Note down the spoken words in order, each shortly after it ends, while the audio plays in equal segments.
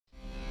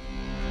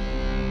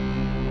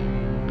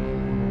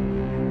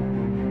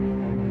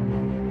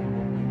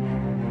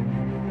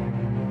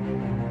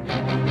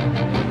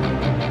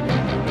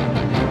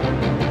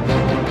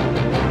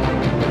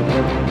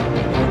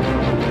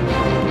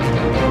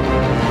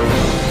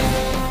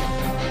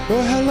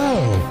Well,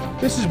 hello.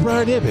 This is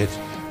Brian Ibbett.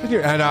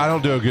 And I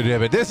don't do a good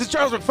Ibbett. This is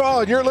Charles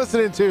McFall, and you're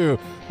listening to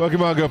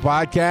Pokemon Go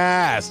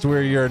Podcast.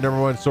 We're your number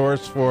one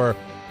source for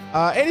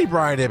any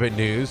Brian Ibbett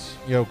news,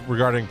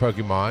 regarding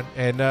Pokemon.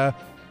 And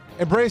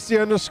embrace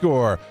the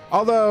underscore.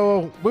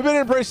 Although we've been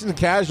embracing the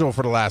casual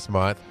for the last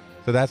month,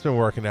 so that's been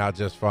working out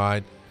just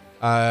fine.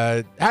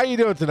 How you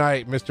doing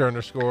tonight, Mr.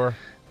 Underscore?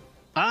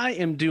 I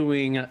am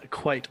doing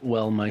quite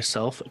well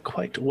myself.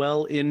 Quite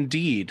well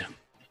indeed.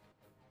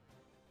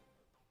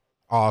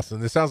 Awesome.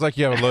 This sounds like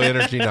you have a low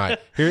energy night.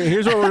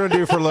 Here's what we're going to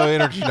do for low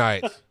energy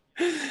nights.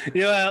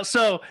 Yeah,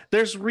 so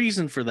there's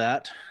reason for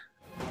that.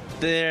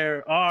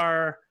 There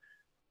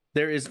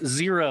is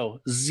zero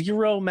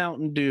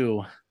Mountain Dew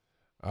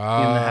in the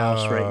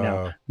house right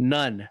now.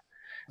 None.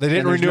 They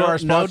didn't renew our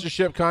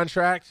sponsorship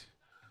contract?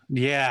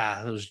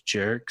 Yeah, those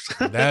jerks.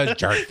 Those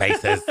jerk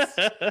faces.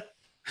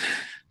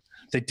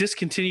 They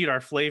discontinued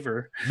our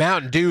flavor.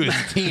 Mountain Dew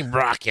is Team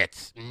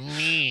Rocket.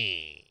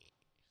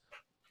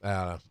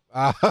 Well,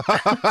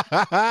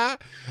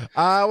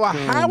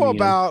 how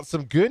about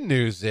some good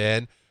news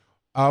then?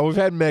 We've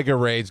had mega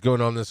raids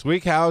going on this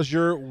week. How's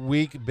your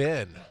week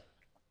been?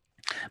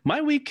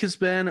 My week has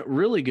been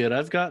really good.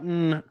 I've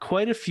gotten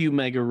quite a few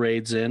mega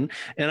raids in,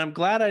 and I'm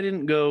glad I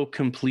didn't go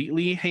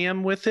completely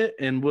ham with it,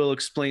 and we'll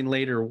explain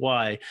later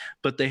why.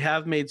 But they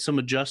have made some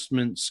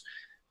adjustments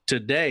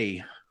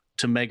today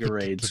to mega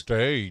raids.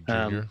 Today,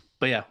 Junior.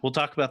 But yeah, we'll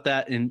talk about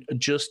that in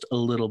just a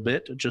little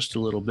bit.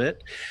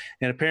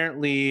 And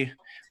apparently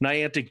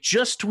Niantic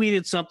just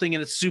tweeted something,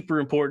 and it's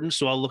super important,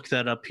 so I'll look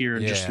that up here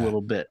in just a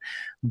little bit.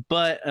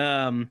 But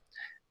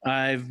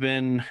I've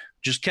been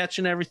just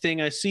catching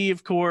everything I see,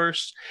 of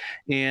course,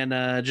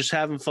 and just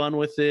having fun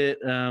with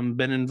it.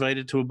 Been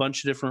invited to a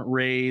bunch of different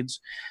raids.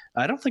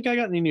 I don't think I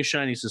got any new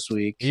shinies this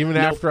week. Even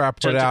after I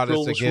put out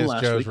it's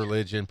against Joe's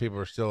religion, people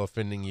are still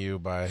offending you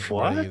by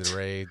running the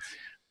raids.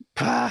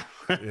 Yeah,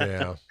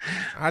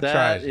 I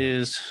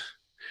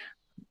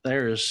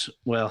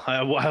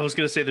was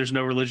going to say there's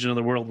no religion in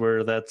the world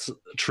where that's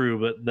true,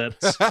 but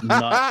that's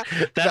not.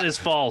 That is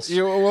false.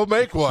 We'll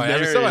make one.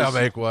 Somebody will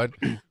make one.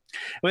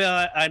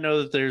 Well, I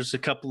know that there's a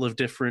couple of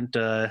different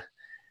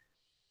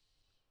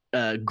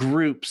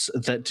groups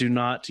that do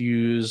not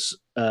use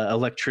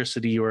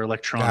electricity or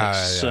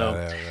electronics.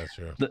 That's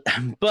true.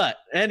 But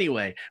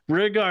anyway,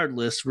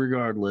 regardless,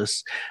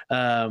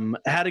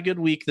 had a good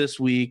week this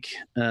week.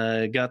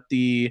 Got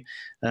the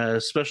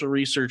special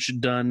research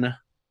done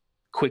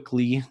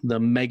quickly, the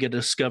mega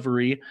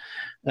discovery.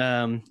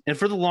 And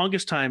for the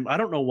longest time, I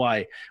don't know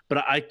why, but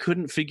I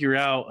couldn't figure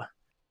out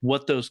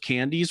what those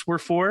candies were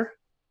for.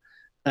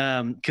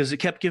 Because it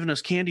kept giving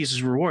us candies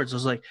as rewards. I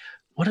was like,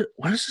 what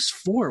is this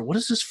for? What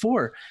is this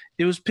for?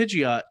 It was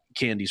Pidgeot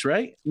candies,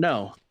 right?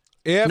 No,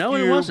 it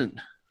wasn't.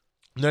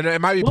 No,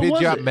 it might be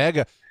Pidgeot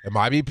Mega. It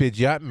might be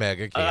Pidgeot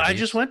Mega candies. I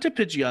just went to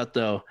Pidgeot,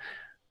 though.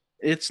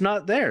 It's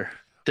not there.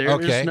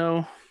 There is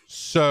no...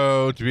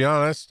 So, to be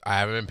honest, I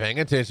haven't been paying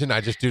attention. I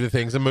just do the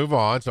things and move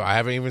on, so I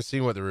haven't even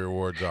seen what the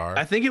rewards are.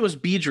 I think it was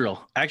Beedrill.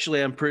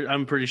 Actually, I'm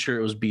pretty sure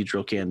it was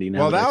Beedrill candy. Now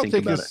well, that'll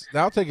take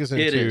us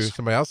into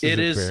somebody else's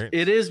experience.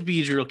 It is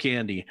Beedrill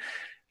candy.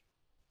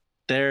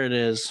 There it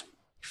is.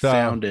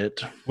 Found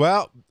it.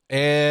 Well,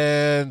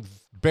 and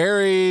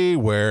Barry,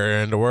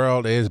 where in the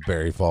world is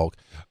Barry Folk?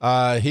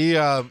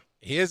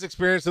 His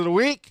experience of the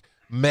week,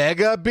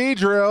 Mega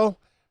Beedrill.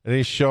 And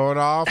he's showing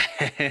off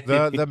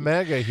the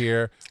mega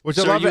here, which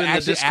I love. It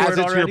actually adds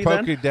it to your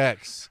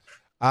Pokédex.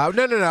 No.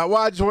 Well,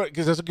 I just want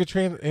because there's a good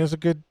there's a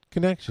good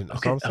connection.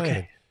 That's all I'm saying.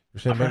 Okay.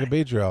 You're saying Mega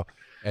Beedrill,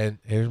 and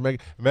here's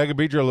Mega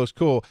Beedrill looks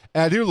cool.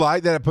 And I do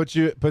like that it puts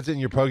it in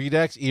your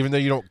Pokédex, even though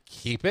you don't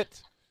keep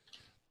it.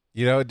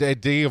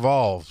 It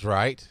de-evolves,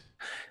 right?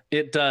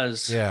 It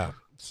does. Yeah.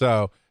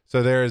 So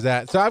there is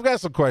that. So I've got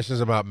some questions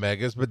about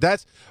megas, but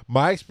that's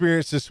my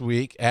experience this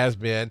week has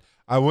been.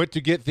 I went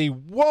to get the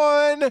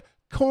one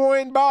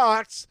coin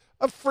box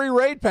of free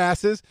raid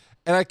passes,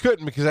 and I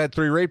couldn't because I had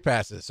 3 raid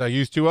passes. So I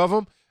used 2 of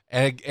them,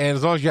 and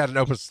as long as you had an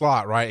open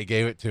slot, right, it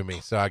gave it to me.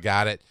 So I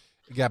got it.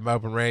 Got my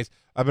open raids.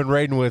 I've been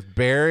raiding with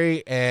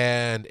Barry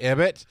and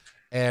Emmett,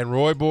 and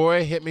Roy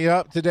Boy hit me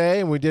up today,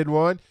 and we did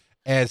one.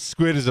 And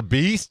Squid is a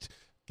beast.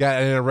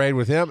 Got in a raid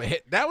with him.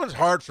 That one's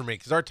hard for me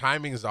because our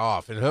timing is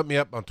off. And hooked me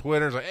up on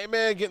Twitter. It's like, hey,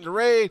 man, get in the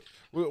raid.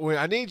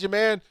 I need you,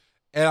 man.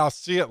 And I'll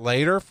see it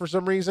later for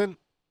some reason.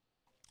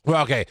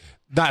 Well, okay,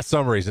 not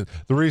some reason.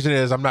 The reason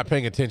is I'm not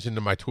paying attention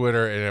to my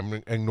Twitter and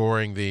I'm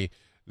ignoring the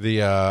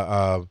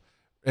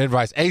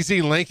invites. AZ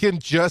Lincoln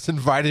just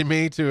invited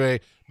me to a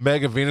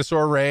Mega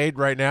Venusaur raid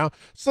right now.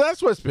 So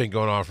that's what's been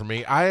going on for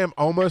me. I am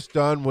almost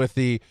done with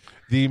the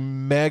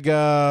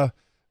Mega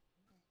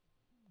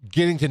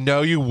getting to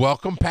know you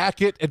welcome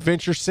packet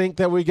adventure sync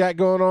that we got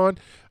going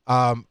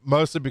on.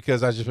 Mostly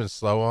because I've just been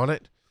slow on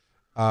it.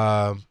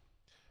 Oh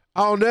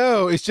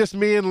no, it's just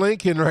me and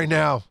Lincoln right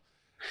now.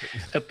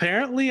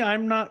 Apparently,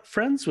 I'm not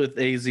friends with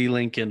AZ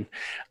Lincoln.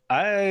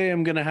 I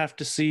am going to have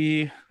to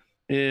see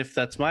if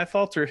that's my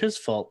fault or his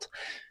fault.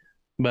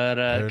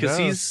 But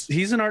because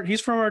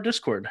he's from our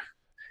Discord.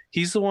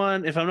 He's the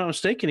one, if I'm not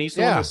mistaken, he's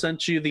the one that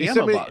sent you the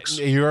ammo box.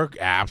 You're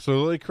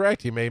absolutely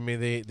correct. He made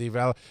me the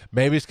Valor.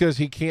 Maybe it's because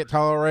he can't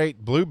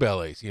tolerate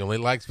bluebellies. He only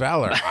likes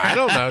Valor. I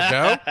don't know,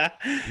 Joe.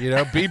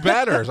 Be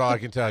better is all I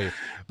can tell you.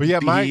 But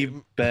yeah, be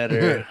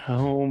better.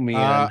 Oh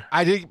man,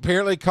 I did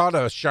apparently caught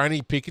a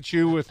shiny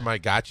Pikachu with my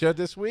gacha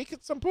this week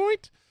at some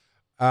point.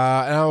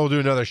 And I will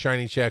do another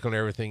shiny check on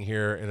everything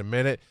here in a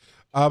minute.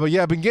 But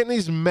yeah, I've been getting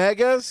these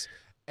megas.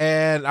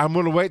 And I'm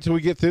going to wait till we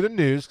get through the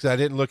news because I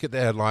didn't look at the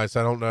headlines. So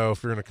I don't know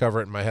if you're going to cover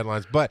it in my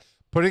headlines. But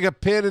putting a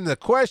pin in the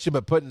question,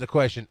 but putting the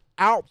question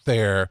out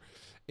there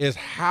is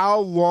how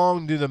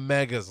long do the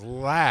megas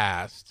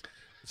last?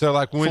 So,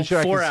 like, when should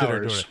I consider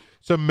doing it?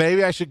 So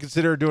maybe I should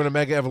consider doing a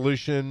mega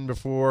evolution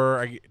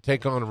before I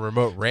take on a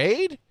remote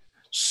raid?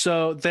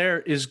 So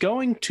there is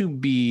going to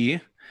be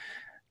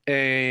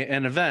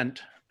an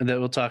event that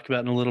we'll talk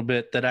about in a little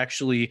bit that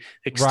actually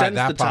extends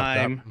the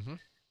time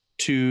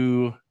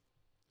to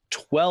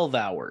 12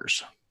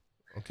 hours.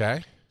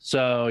 Okay.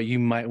 So you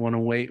might want to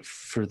wait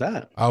for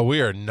that. Oh,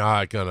 we're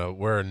not gonna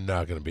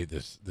beat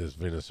this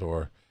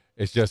Venusaur.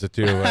 It's just the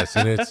two of us,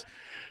 and it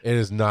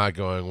is not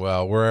going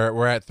well.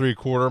 We're at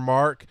 3/4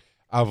 mark.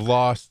 I've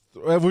lost.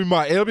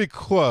 It'll be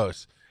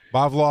close,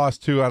 but I've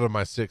lost 2 out of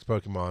my 6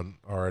 Pokemon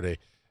already,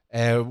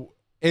 and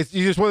it's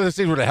just one of those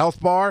things where the health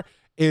bar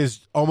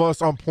is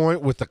almost on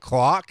point with the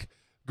clock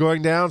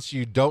going down, so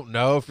you don't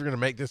know if you're gonna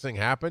make this thing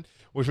happen,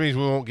 which means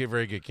we won't get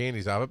very good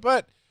candies out of it,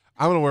 but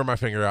I'm going to wear my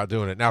finger out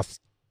doing it. Now,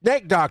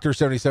 Snake Doctor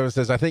 77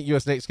 says, I think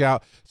U.S. Snake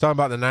Scout talking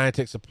about the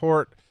Niantic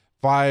support.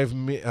 Okay,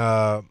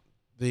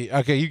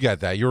 you got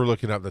that. You were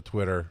looking up the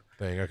Twitter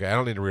thing. Okay, I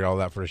don't need to read all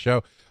that for the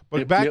show.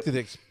 But back to the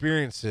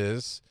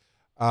experiences.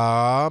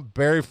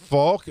 Barry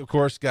Falk, of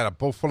course, got a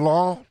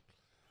Buffalon.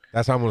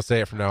 That's how I'm going to say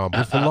it from now on.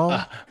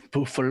 Buffalon.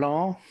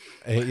 Buffalon.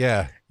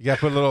 Yeah, you got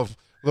to put a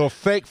little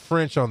fake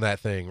French on that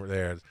thing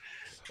there.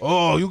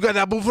 Oh, you got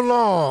that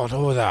Buffalon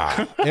over there.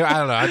 I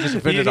don't know. I just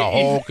offended the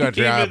whole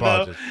country. I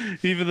apologize.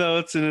 Even though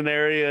it's in an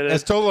area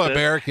it's totally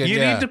American. You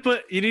need to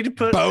put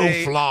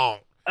Buffalon.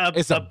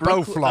 It's a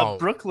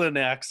Brooklyn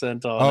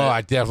accent on it. Oh,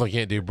 I definitely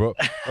can't do Brook.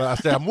 I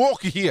said I'm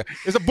walking here.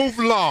 It's a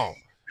Buffalon.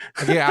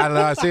 Yeah, I don't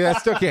know. See, I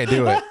still can't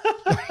do it.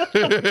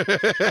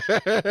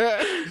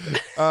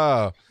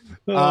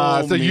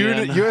 So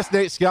U.S.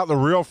 Snake Scout, the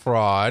real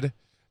fraud.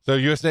 So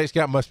U.S. Snake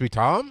Scout must be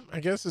Tom. I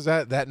guess is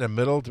that in the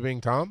middle to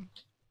being Tom.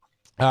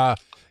 Got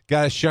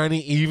a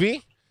shiny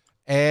Eevee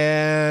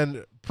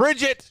and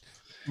Pridget,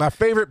 my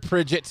favorite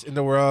Pridget in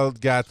the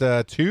world, got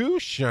 2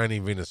 shiny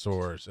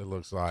Venusaurs, it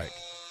looks like.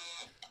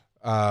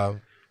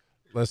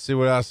 Let's see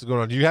what else is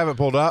going on. Do you have it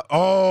pulled up?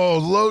 Oh,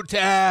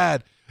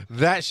 Lotad.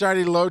 That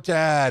shiny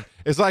Lotad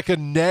is like a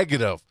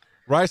negative,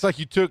 right? It's like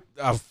you took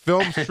a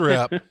film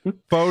strip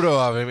photo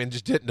of him and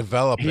just didn't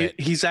develop it.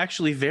 He's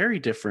actually very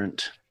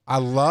different. I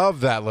love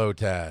that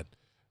Lotad.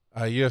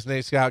 U.S.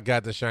 Snake Scout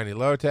got the shiny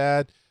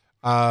Lotad.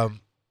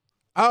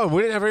 Oh,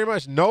 we didn't have very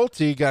much.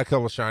 Nolte got a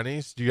couple of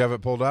shinies. Do you have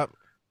it pulled up?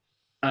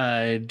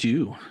 I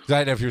do. I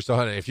don't know if you're still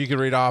hunting. If you could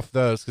read off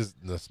those, because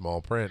the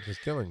small print is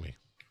killing me.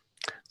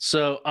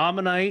 So,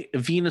 Ammonite,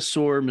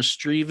 Venusaur,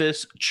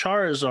 Misdreavus,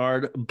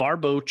 Charizard,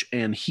 Barboach,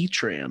 and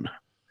Heatran.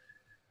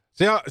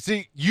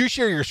 See, you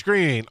share your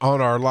screen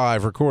on our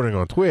live recording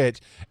on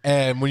Twitch,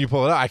 and when you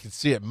pull it up, I can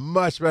see it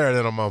much better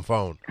than on my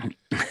phone.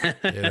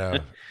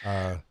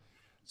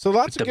 So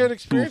lots of good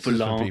experiences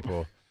for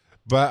people.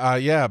 But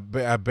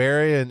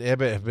Barry and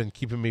Ibbot have been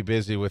keeping me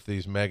busy with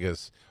these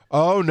megas.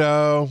 Oh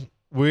no,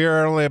 we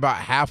are only about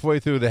halfway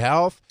through the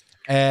health,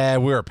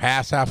 and we're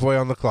past halfway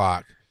on the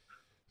clock.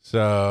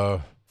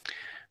 So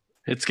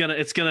it's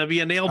gonna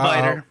be a nail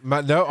biter.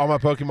 All my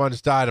Pokemon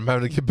just died. I'm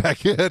having to get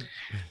back in.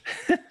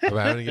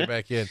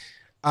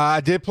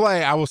 I did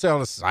play. I will say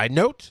on a side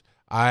note,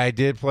 I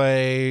did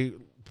play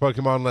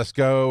Pokemon Let's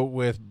Go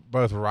with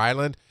both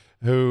Ryland,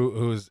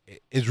 who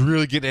is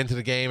really getting into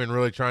the game and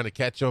really trying to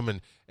catch them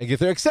and get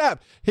there.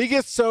 Except he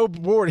gets so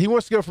bored. He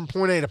wants to go from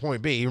point A to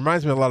point B. He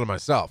reminds me a lot of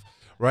myself,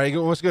 right? He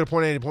wants to go to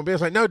point A to point B.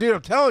 It's like, no, dude,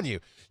 I'm telling you,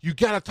 you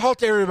got to talk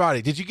to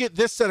everybody. Did you get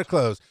this set of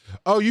clothes?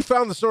 Oh, you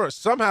found the Snorlax.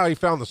 Somehow he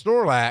found the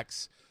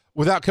Snorlax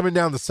without coming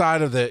down the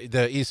side of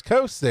the East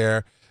Coast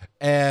there.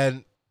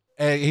 And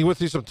he went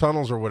through some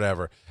tunnels or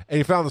whatever. And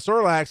he found the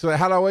Snorlax. So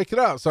how do I wake it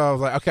up? So I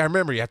was like, okay, I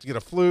remember. You have to get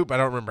a Floop. I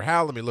don't remember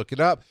how. Let me look it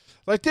up.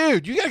 Like,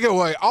 dude, you got to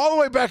go all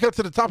the way back up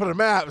to the top of the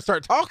map and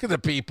start talking to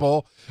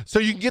people so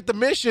you can get the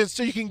missions,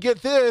 so you can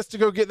get this, to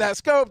go get that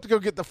scope, to go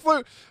get the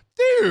Floop.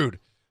 Dude,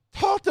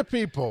 talk to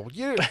people.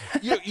 You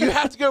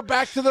have to go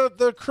back to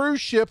the cruise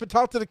ship and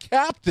talk to the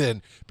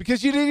captain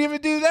because you didn't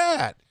even do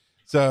that.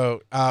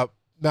 So now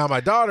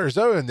my daughter,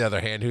 Zoe, on the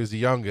other hand, who's the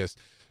youngest,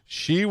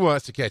 she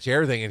wants to catch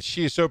everything, and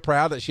she is so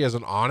proud that she has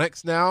an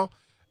Onyx now,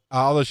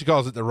 although she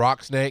calls it the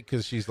Rock Snake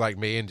because she's like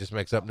me and just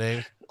makes up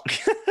names.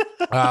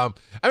 I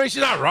mean, she's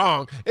not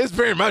wrong. It's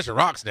very much a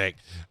rock snake.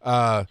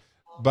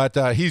 But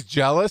he's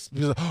jealous.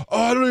 He's like, oh,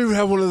 I don't even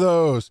have one of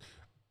those.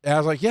 And I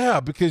was like, yeah,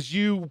 because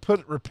you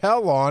put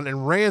repel on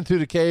and ran through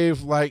the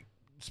cave like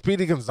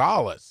Speedy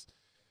Gonzalez.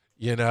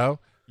 You know,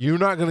 you're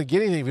not going to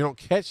get anything if you don't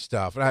catch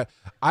stuff. And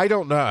I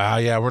don't know. Oh,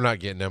 yeah, we're not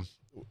getting them.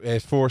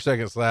 It's 4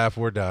 seconds left.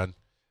 We're done.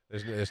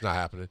 It's not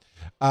happening.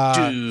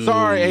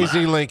 Sorry, AZ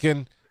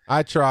Lincoln.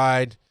 I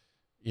tried.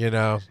 It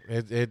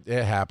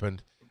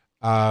happened.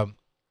 But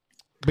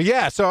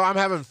yeah, so I'm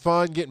having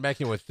fun getting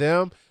back in with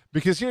them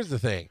because here's the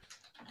thing.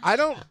 I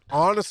don't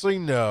honestly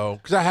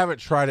know, because I haven't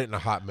tried it in a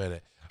hot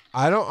minute.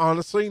 I don't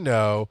honestly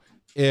know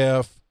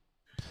if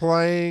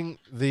playing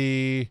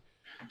the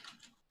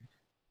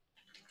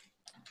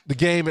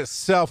game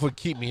itself would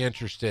keep me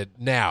interested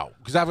now,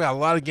 because I've got a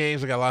lot of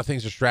games, I got a lot of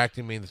things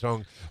distracting me in the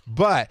phone,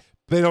 but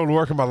they don't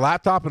work on my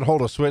laptop and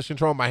hold a Switch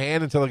control in my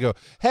hand until I go,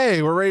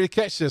 hey, we're ready to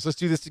catch this, let's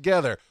do this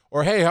together,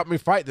 or hey, help me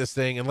fight this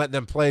thing, and let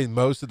them play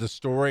most of the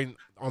story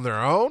on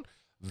their own.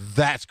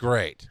 That's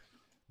great.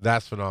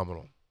 That's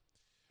phenomenal.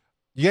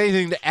 You got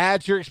anything to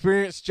add to your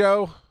experience,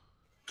 Joe?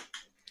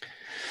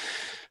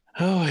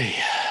 Oh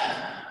yeah.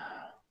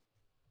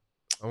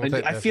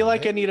 I feel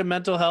like I need a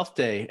mental health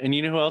day. And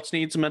you know who else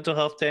needs a mental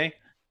health day?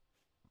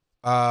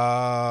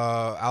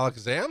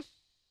 Alakazam?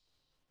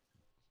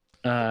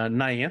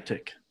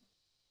 Niantic.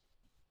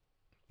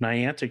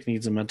 Niantic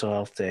needs a mental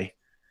health day.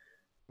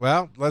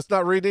 Well, let's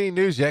not read any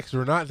news yet because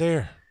we're not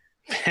there.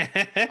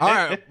 All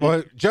right.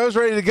 Well, Joe's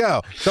ready to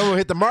go. So we'll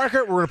hit the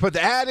marker. We're going to put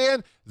the ad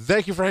in.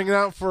 Thank you for hanging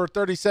out for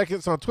 30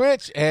 seconds on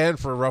Twitch and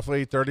for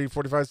roughly 30,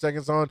 45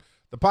 seconds on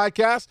the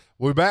podcast.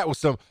 We'll be back with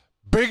some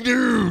big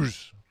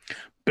news.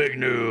 Big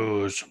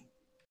news.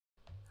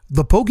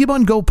 The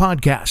Pokemon Go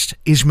podcast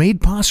is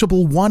made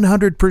possible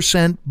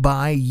 100%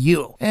 by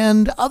you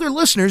and other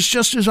listeners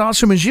just as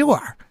awesome as you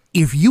are.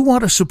 If you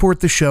want to support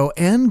the show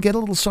and get a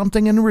little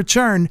something in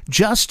return,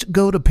 just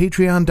go to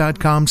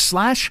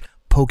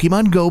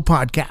patreon.com/Pokemon Go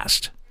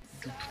podcast.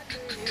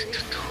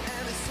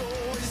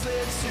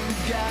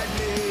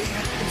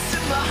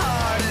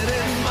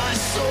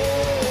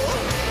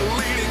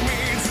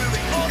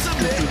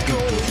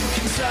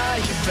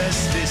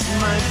 This is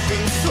Pokemon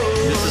theme?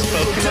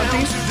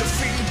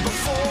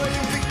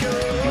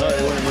 No,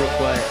 it went real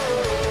quiet.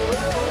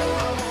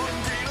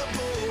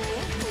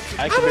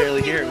 I can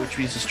barely hear it, which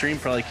means the stream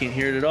probably can't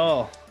hear it at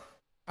all.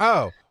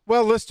 Oh,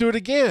 well, let's do it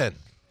again.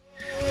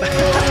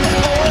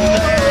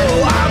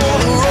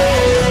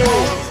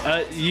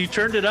 You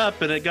turned it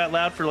up and it got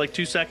loud for like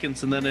 2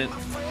 seconds and then it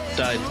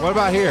died. What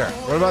about here?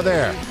 What about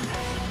there?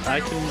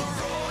 I can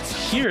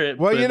hear it.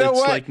 Well, you know it's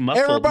what? Like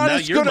muffled.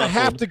 Everybody's going to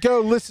have to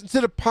go listen to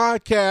the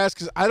podcast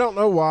because I don't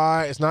know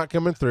why it's not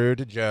coming through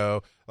to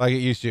Joe like it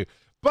used to.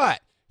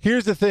 But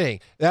here's the thing.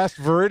 That's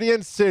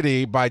Viridian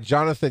City by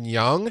Jonathan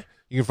Young.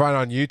 You can find it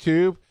on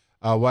YouTube,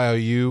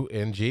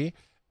 Young.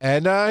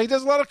 And he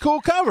does a lot of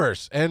cool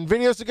covers and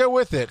videos to go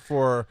with it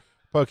for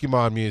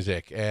Pokemon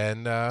music.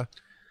 And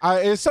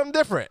it's something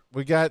different.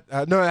 We got,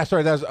 that's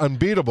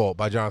Unbeatable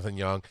by Jonathan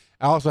Young.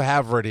 I also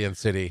have Viridian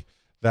City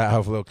that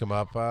hopefully will come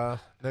up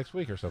next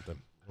week or something.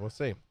 We'll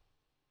see.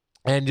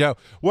 And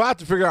we'll have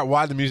to figure out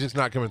why the music's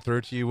not coming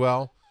through to you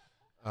well.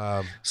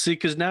 See,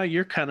 because now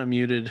you're kind of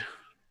muted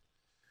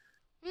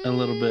a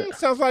little bit.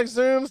 Sounds like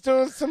Zoom's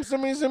doing some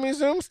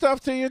Zoom stuff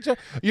to you, Joe.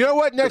 You know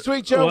what? Next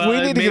week, Joe, we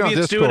need to get on Discord.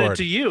 Maybe it's doing it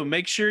to you.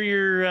 Make sure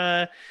your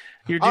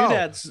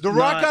doodad's the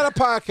Rock Out of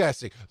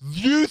Podcasting.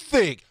 You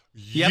think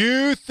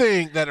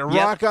that the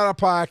Rock Out of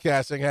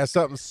Podcasting has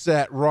something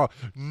set wrong?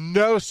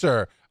 No,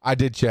 sir. I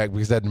did check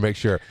because I had to make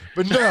sure.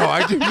 But no,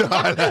 I do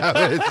not have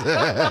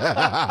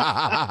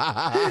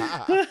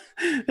it.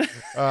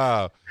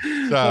 Oh,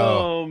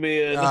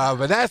 man.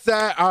 But that's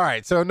that. All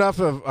right. So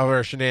enough of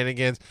our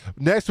shenanigans.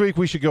 Next week,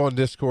 we should go on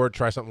Discord,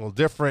 try something a little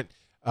different.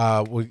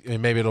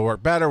 And maybe it'll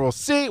work better. We'll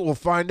see. We'll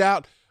find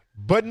out.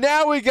 But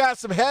now we got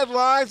some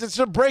headlines and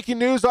some breaking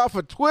news off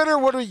of Twitter.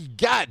 What do you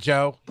got,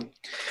 Joe?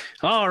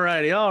 All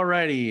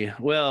righty.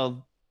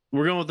 Well,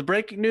 we're going with the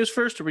breaking news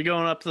first, or are we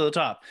going up to the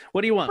top?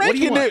 What do you want?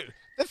 Breaking news.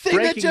 The thing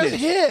breaking that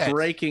just hit.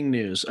 Breaking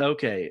news.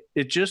 Okay.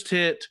 It just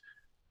hit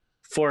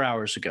 4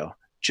 hours ago.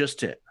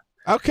 Just hit.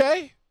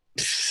 Okay.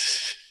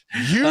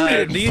 You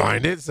didn't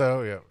find it,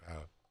 so yeah.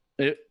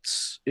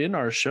 It's in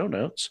our show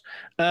notes.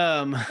 Wait,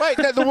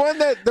 the one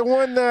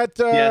that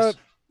yes.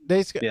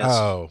 Yes.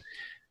 Oh,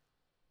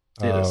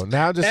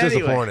 now I'm just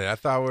disappointed. I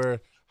thought we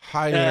were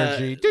high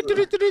energy.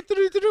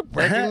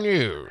 Breaking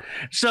news.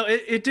 So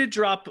it did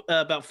drop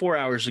about 4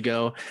 hours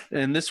ago,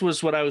 and this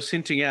was what I was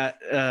hinting at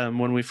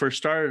when we first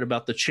started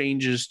about the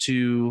changes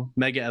to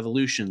Mega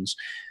Evolutions.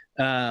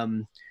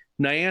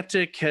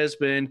 Niantic has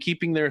been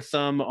keeping their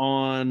thumb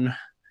on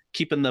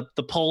keeping the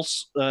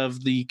pulse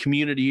of the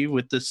community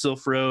with the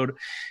Silph Road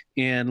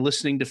and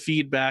listening to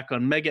feedback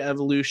on Mega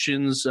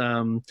Evolutions.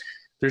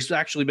 There's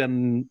actually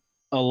been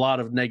a lot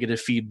of negative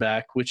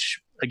feedback,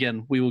 which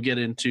again we will get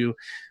into,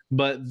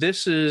 but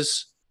this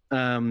is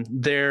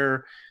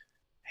their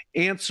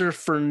answer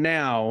for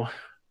now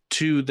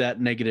to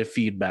that negative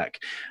feedback.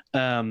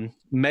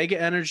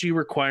 Mega energy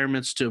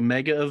requirements to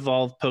mega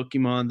evolved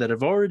Pokemon that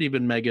have already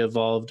been mega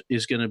evolved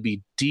is going to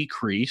be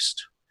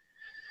decreased.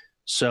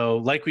 So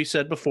like we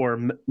said before,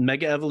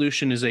 mega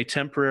evolution is a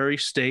temporary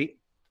state,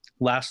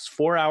 lasts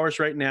 4 hours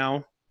right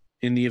now,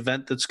 in the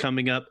event that's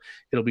coming up,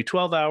 it'll be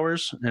 12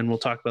 hours, and we'll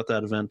talk about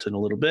that event in a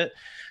little bit.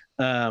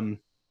 And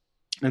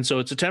so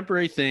it's a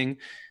temporary thing.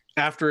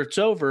 After it's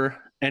over,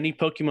 any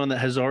Pokemon that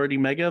has already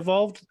Mega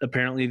Evolved,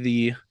 apparently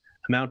the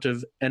amount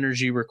of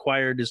energy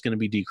required is going to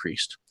be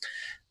decreased.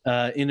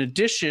 In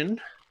addition,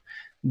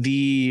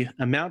 the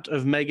amount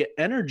of Mega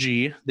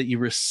Energy that you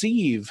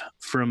receive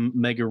from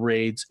Mega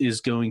Raids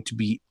is going to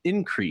be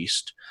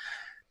increased.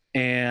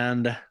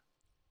 And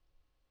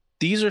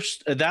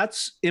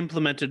that's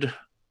implemented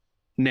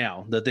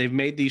now that they've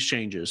made these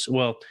changes.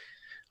 Well,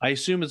 I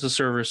assume it's a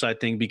server side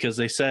thing because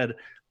they said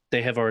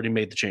they have already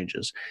made the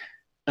changes.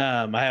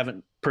 I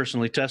haven't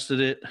personally tested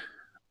it,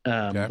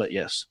 Okay. but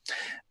yes.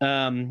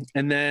 And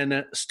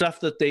then stuff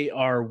that they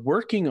are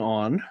working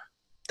on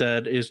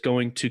that is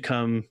going to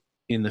come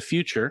in the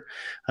future.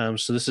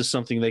 So this is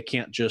something they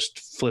can't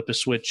just flip a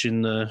switch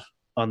on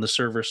the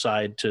server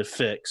side to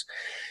fix.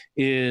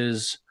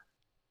 Is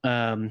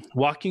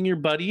walking your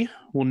buddy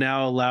will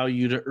now allow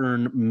you to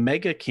earn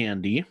Mega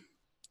Candy.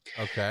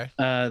 Okay.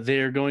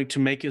 They're going to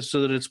make it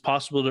so that it's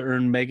possible to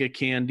earn Mega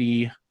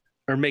Candy,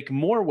 or make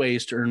more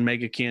ways to earn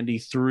Mega Candy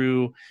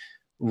through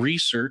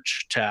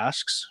research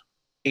tasks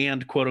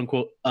and quote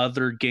unquote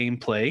other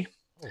gameplay.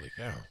 Holy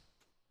cow.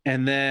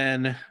 And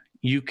then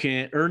you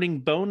can earning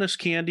bonus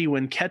candy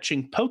when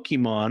catching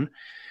Pokemon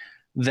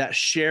that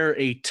share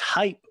a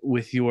type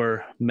with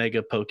your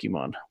Mega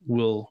Pokemon.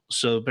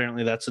 So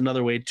apparently that's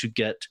another way to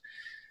get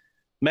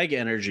Mega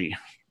Energy.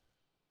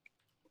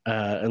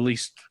 At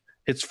least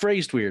it's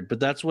phrased weird, but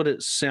that's what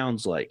it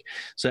sounds like.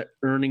 Is that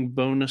earning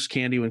bonus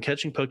candy when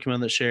catching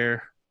Pokemon that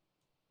share?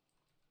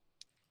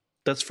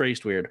 That's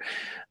phrased weird.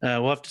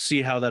 We'll have to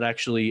see how that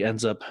actually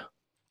ends up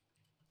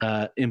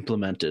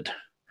implemented.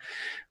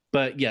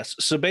 But yes,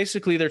 so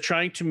basically they're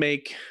trying to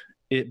make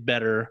it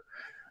better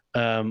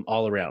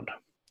all around.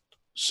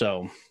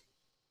 So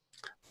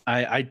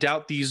I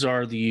doubt these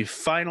are the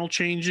final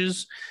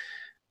changes.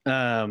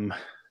 But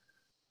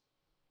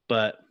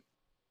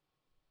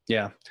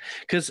yeah,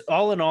 because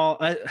all in all,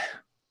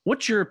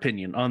 what's your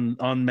opinion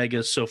on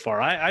Megas so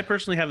far? I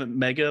personally haven't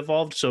Mega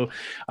Evolved, so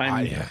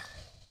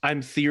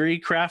I'm theory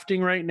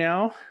crafting right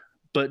now.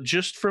 But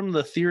just from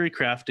the theory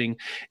crafting,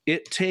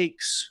 it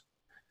takes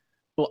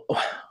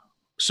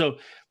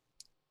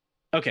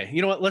okay,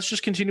 you know what? Let's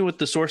just continue with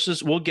the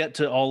sources. We'll get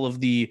to all of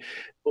the.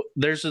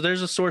 There's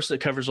a source that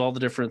covers all the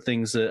different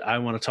things that I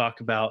want to talk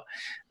about,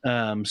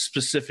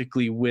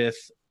 specifically with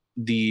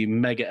the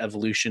Mega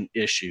Evolution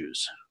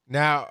issues.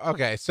 Now,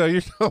 okay, so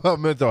you're talking about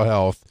mental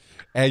health,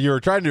 and you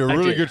were trying to do a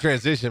really good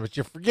transition, but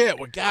you forget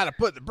we got to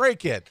put the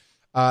break in.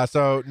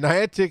 So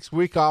Niantic's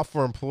week off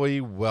for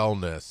employee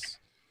wellness.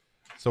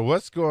 So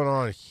what's going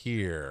on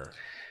here?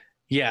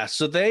 Yeah,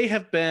 so they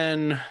have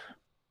been,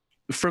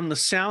 from the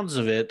sounds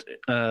of it,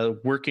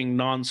 working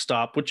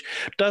nonstop, which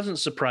doesn't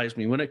surprise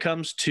me when it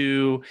comes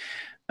to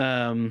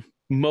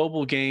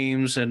mobile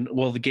games and,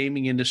 well, the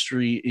gaming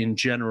industry in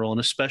general, and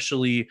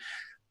especially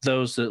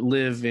those that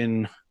live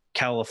in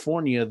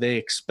California. They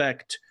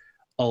expect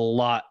a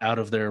lot out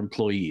of their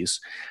employees.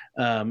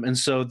 And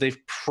so they've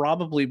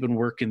probably been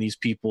working these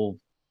people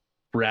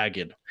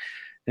ragged.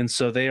 And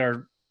so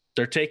they're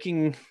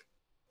taking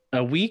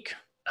a week.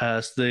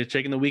 So they're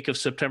taking the week of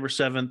September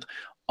 7th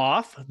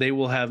off. They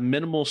will have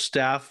minimal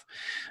staff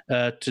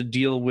to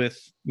deal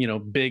with,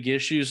 big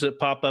issues that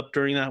pop up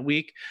during that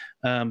week.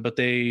 But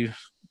they're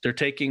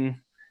taking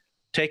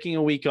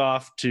a week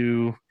off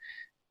to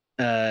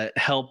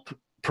help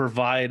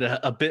provide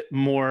a bit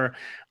more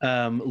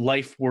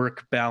life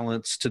work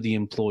balance to the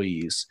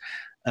employees.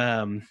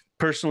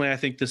 Personally, I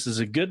think this is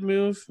a good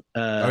move.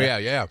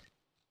 Yeah.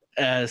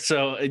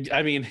 So,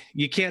 I mean,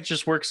 you can't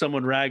just work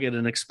someone ragged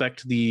and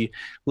expect the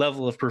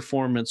level of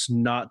performance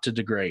not to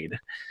degrade.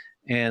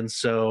 And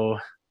so,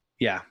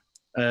 yeah,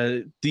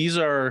 these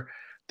are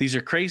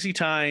crazy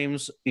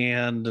times,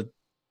 and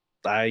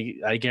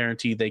I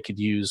guarantee they could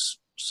use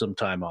some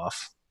time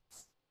off.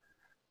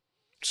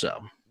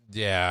 So,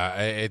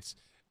 yeah,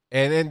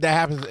 and that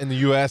happens in the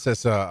U.S.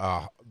 It's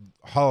a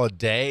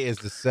holiday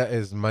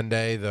is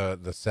Monday the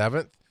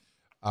 7th.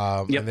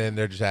 Yep. And then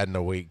they're just adding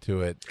a week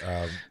to it,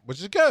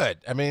 which is good.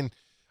 I mean,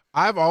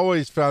 I've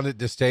always found it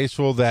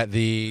distasteful that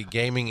the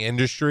gaming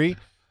industry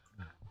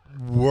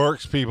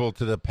works people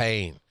to the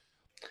pain.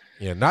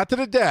 Not to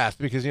the death,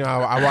 because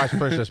I watched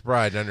Princess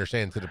Bride and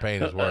understand to the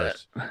pain is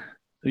worse.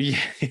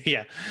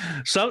 Yeah.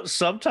 So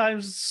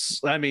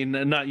sometimes, I mean,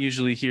 not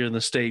usually here in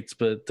the States,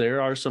 but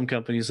there are some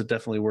companies that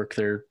definitely work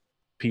their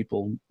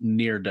people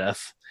near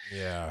death.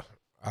 Yeah.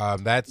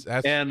 That's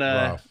and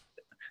rough.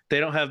 They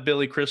don't have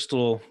Billy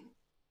Crystal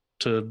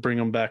to bring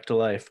them back to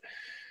life.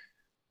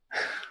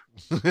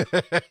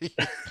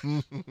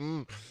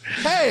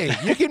 Hey,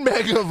 you can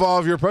Mega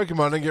Evolve your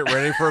Pokemon and get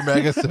ready for a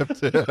Mega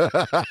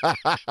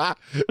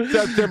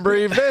September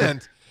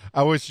event,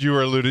 which you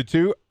were alluded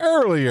to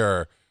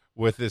earlier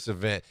with this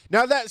event.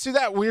 Now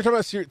that when you're talking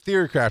about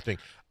theory crafting,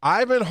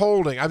 I've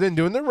been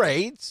doing the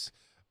raids,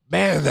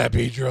 Man, that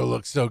Beedrill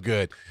looks so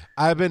good.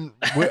 I've been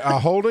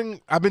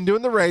I've been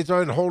doing the raids.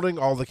 I've been holding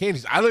all the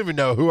candies. I don't even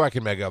know who I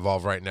can Mega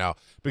Evolve right now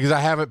because I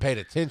haven't paid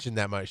attention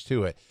that much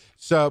to it.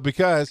 So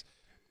because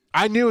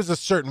I knew it was a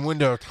certain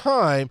window of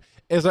time,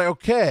 it's like,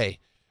 okay,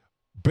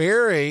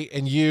 Barry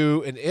and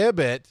you and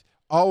Ibit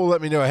all will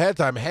let me know ahead of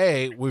time,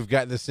 hey, we've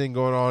got this thing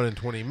going on in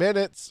 20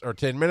 minutes or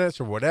 10 minutes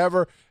or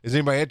whatever. Is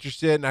anybody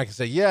interested? And I can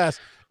say yes,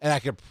 and I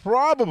could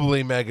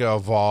probably Mega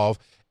Evolve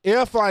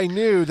if I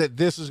knew that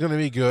this was going to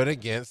be good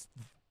against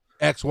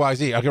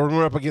XYZ. Okay, we're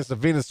going up against the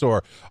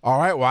Venusaur. All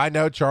right, well, I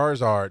know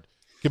Charizard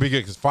could be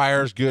good because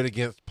fire is good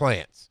against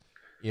plants,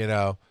 you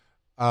know.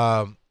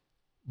 But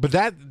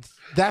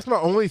that's my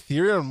only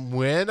theory on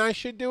when I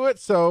should do it.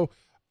 So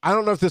I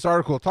don't know if this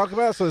article will talk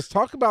about it. So let's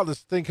talk about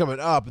this thing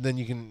coming up, and then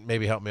you can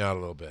maybe help me out a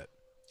little bit.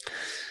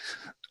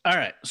 All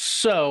right.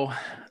 So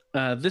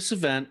this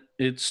event,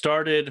 it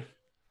started a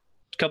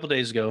couple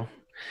days ago.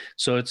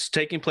 So it's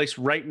taking place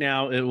right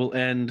now. It will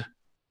end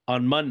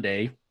on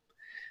Monday.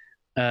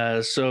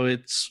 So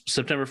it's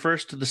September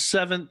 1st to the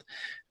 7th.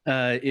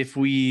 If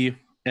we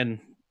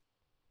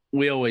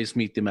always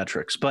meet the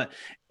metrics, but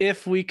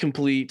if we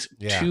complete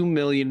 2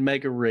 million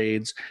mega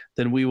raids,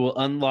 then we will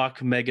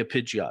unlock Mega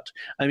Pidgeot.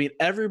 I mean,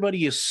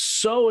 everybody is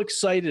so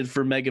excited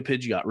for Mega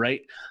Pidgeot, right?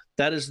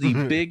 That is the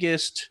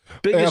biggest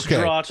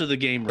draw to the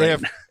game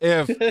right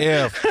now.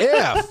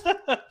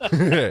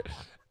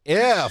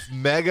 If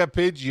Mega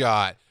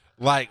Pidgeot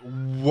like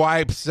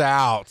wipes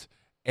out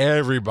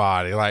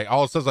everybody, like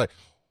all of a sudden, like,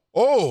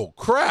 oh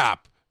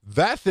crap,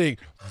 that's the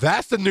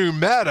new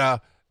meta,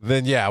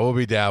 then yeah, we'll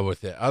be down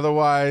with it.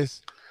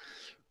 Otherwise,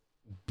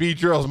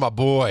 Beedrill's my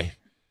boy.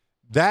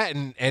 That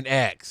and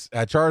X,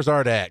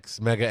 Charizard X,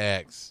 Mega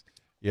X,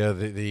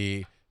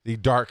 the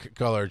dark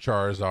color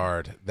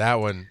Charizard.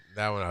 That one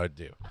I would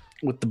do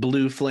with the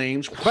blue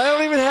flames. But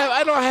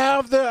I don't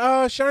have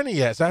the shiny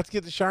yet, so I have to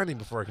get the shiny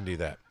before I can do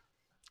that.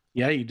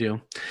 Yeah, you do.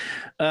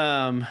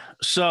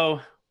 So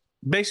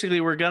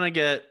basically, we are going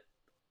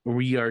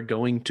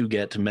to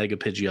get Mega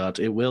Pidgeot.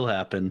 It will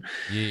happen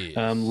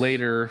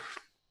later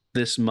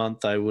this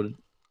month, I would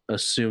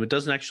assume. It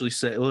doesn't actually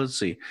say. Let's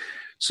see.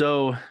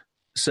 So it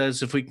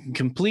says if we can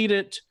complete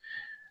it,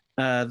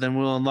 then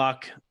we'll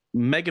unlock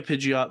Mega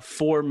Pidgeot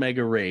 4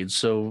 Mega Raids.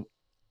 So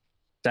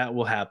that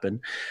will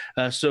happen.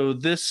 So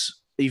this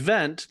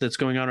event that's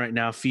going on right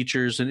now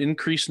features an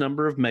increased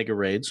number of Mega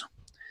Raids,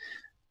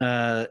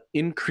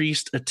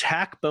 increased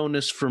attack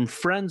bonus from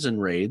friends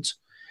and raids.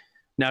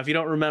 Now, if you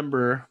don't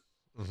remember,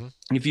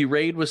 if you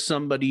raid with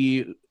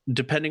somebody,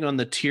 depending on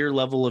the tier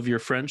level of your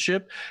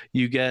friendship,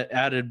 you get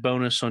added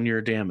bonus on your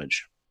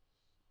damage.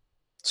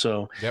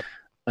 So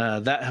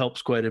that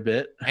helps quite a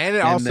bit. And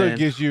it also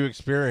gives you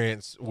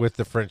experience with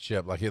the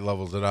friendship. Like it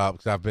levels it up,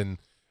 because I've been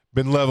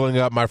leveling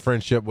up my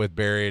friendship with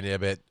Barry and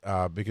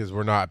Ibit because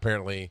we're not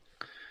apparently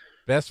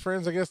best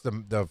friends, I guess,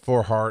 the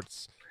 4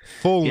 hearts,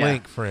 full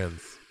link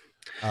friends.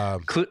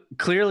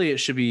 Clearly it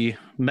should be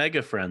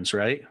mega friends,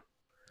 right?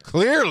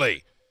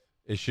 Clearly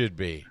it should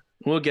be.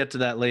 We'll get to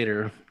that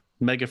later.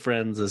 Mega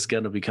friends is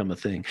going to become a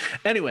thing.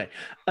 Anyway,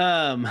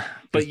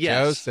 but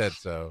yes. Joe said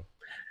so.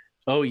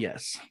 Oh,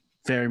 yes.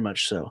 Very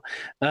much so.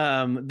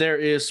 There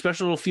is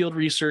special field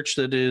research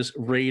that is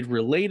raid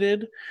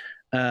related.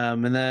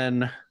 And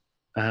then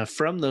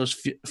from those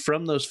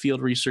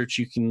field research,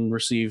 you can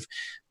receive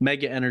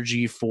mega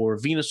energy for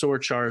Venusaur,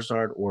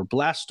 Charizard, or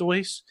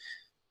Blastoise.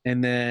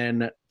 And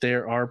then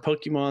there are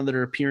Pokemon that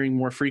are appearing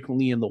more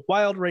frequently in the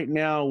wild right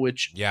now,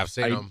 which I've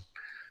seen them.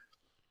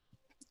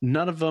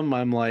 None of them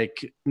I'm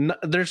like,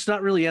 there's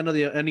not really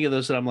any of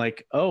those that I'm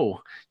like,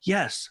 oh,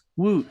 yes,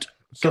 woot,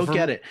 go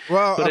get it.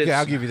 Well, but okay,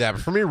 I'll give you that.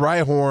 But for me,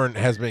 Rhyhorn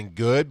has been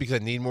good because I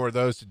need more of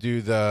those to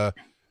do that's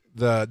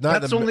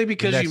only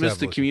because you missed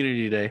the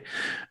community day.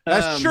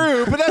 That's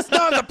true, but that's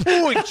not the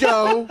point,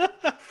 Joe.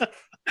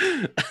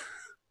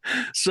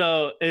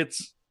 So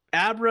it's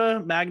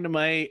Abra,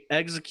 Magnemite,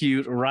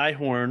 Execute,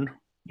 Rhyhorn,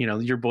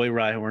 your boy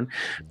Rhyhorn,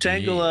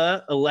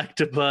 Tangela,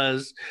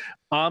 Electabuzz,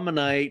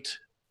 Ammonite,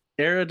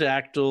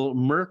 Aerodactyl,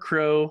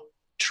 Murkrow,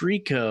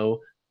 Trico,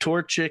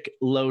 Torchic,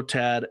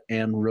 Lotad,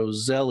 and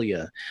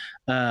Roselia.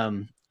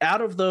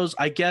 Out of those,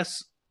 I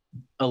guess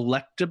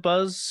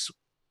Electabuzz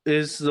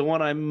is the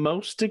one I'm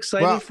most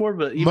excited for,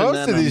 but even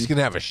most of these can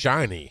have a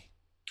shiny.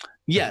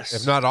 Yes.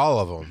 If not all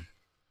of them.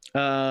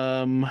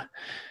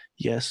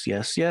 Yes.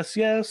 And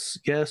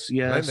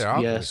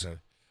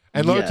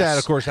Lotad,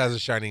 of course, has a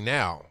shiny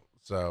now.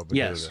 So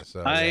yes,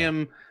 I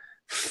am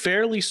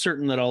fairly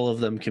certain that all of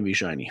them can be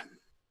shiny.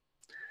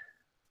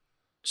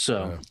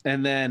 So,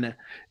 and then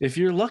if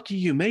you're lucky,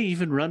 you may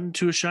even run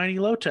into a shiny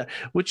Lotad,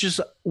 which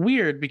is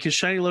weird because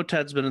shiny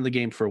Lotad's been in the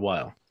game for a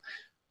while.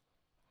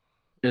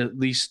 At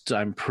least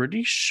I'm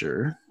pretty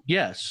sure.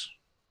 Yes.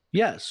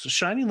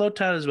 Shiny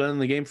Lotad has been in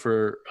the game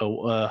for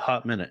a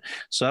hot minute.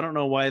 So I don't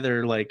know why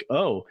they're like,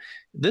 oh,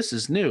 this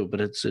is new,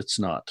 but it's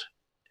not.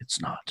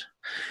 It's not.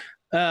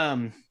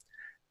 And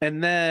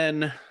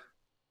then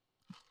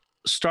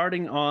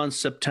starting on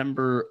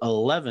September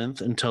 11th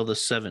until the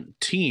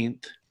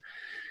 17th,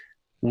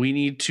 we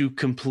need to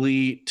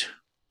complete,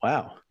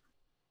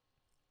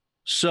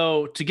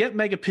 So to get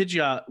Mega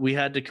Pidgeot, we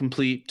had to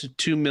complete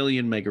 2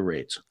 million Mega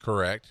Raids.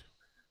 Correct.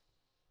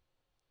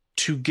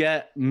 To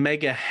get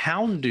Mega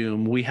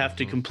Houndoom, we have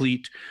to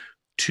complete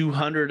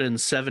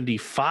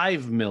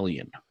 275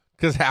 million.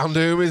 Because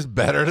Houndoom is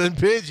better than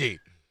Pidgey.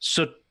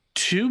 So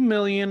 2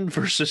 million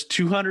versus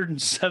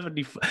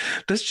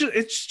 275.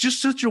 It's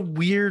just such a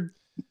weird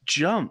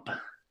jump.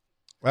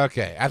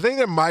 Okay, I think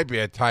there might be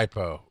a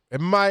typo. It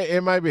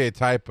might be a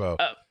typo.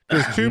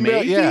 Because 2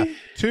 maybe? million, yeah,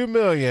 2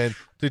 million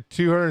to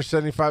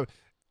 275.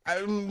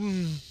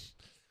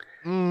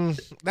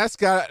 That's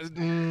got to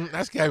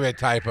be a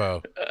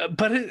typo.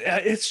 But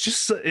it's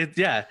just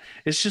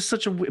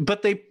such a.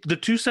 But the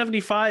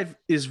 275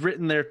 is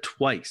written there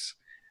twice.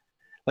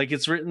 Like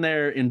it's written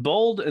there in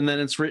bold, and then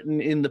it's written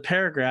in the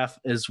paragraph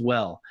as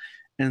well,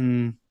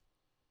 and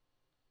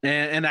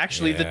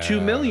actually the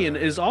 2 million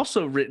is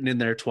also written in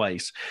there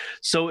twice.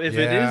 So if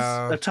it is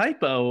a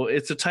typo,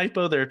 it's a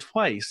typo there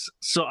twice.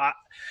 So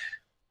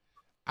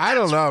I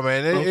don't know,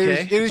 man.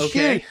 It is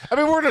huge. I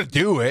mean, we're gonna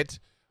do it.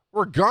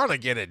 We're gonna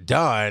get it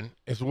done.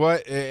 Is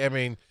what I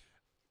mean.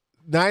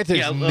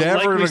 Niantic's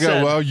never gonna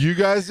go. Well, you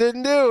guys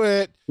didn't do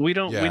it. We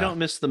don't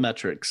miss the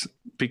metrics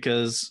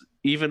because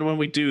even when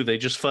we do, they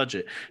just fudge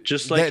it.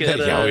 Just like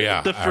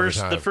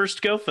the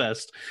first Go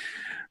Fest.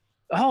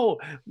 Oh,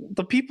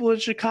 the people in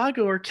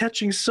Chicago are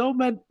catching so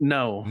many.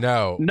 No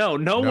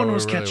one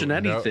was catching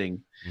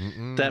anything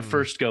that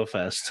first Go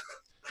Fest.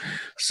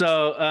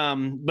 So,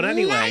 but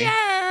anyway,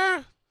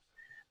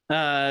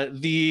 so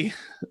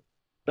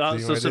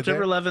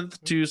September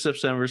 11th to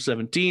September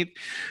 17th,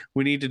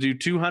 we need to do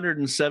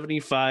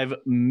 275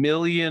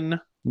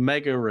 million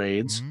Mega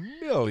Raids.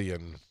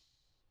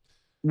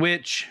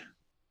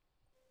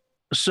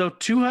 So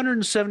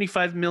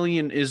 275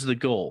 million is the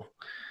goal.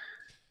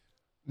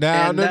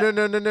 No. You're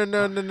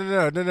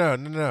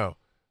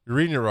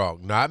reading it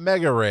wrong. Not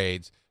Mega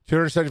Raids.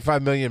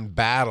 275 million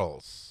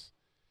battles.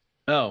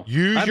 Oh,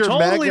 I'm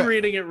totally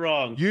reading it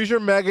wrong. Use your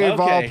Mega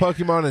Evolve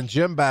Pokemon and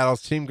Gym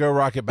battles, Team Go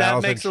Rocket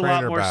battles, and trainer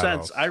battles. That makes a lot more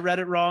sense. I read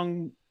it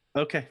wrong.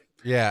 Okay.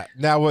 Yeah.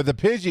 Now with the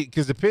Pidgey,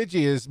 because the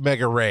Pidgey is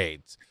Mega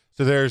Raids,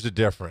 so there's a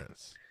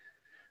difference.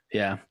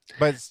 Yeah.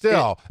 But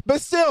still,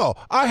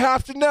 I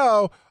have to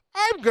know.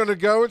 I'm going to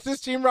go into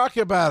this Team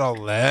Rocket battle.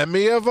 Let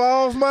me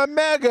evolve my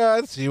Mega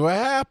and see what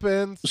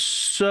happens.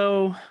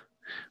 So,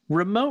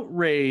 remote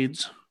raid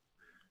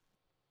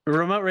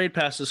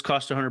passes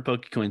cost 100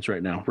 Pokecoins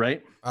right now,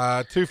 right?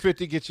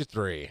 250 gets you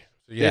 3. So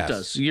yes. It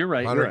does. You're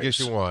right. 100 gets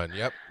you 1.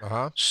 Yep.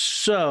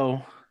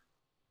 So,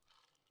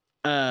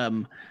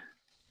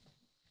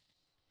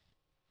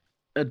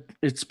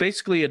 it's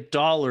basically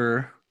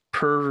 $1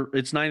 per.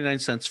 It's 99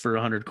 cents for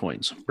 100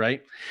 coins,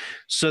 right?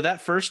 So that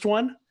first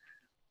one,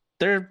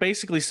 they're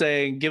basically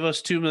saying, give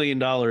us $2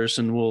 million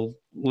and we'll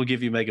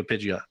give you Mega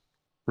Pidgeot,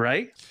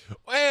 right?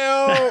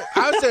 Well,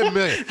 I would say $1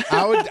 million.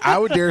 I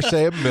would dare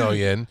say $1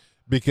 million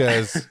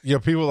because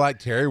people like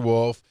Terry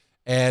Wolf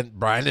and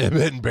Brian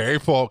Emmett and Barry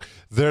Folk,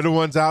 they're the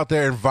ones out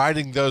there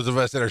inviting those of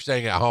us that are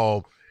staying at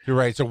home to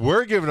raid. So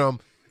we're giving them,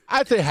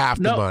 I'd say half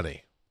the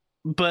money.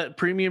 But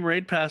premium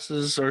raid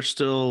passes are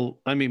still,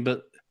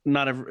 but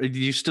not every,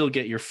 you still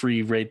get your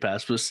free raid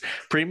pass, but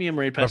premium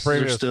raid passes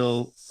are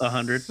still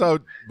 100. So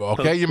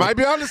okay, you might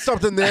be onto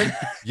something then.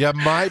 You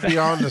might be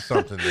onto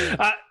something then.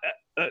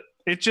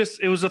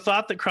 It was a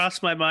thought that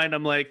crossed my mind.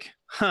 I'm like,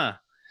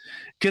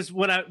 because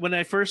when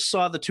I first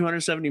saw the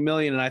 270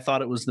 million and I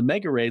thought it was the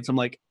Mega Raids, I'm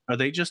like, are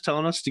they just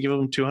telling us to give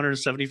them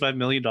 $275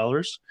 million?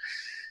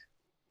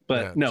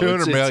 But no,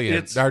 200 million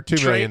or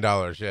 $2 million.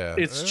 Yeah,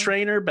 it's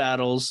trainer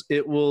battles.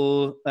 It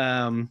will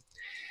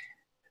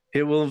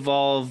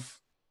involve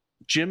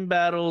gym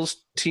battles,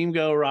 Team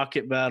Go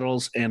Rocket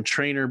battles, and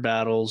trainer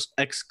battles,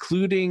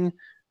 excluding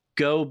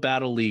Go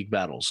Battle League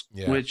battles,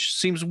 which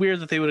seems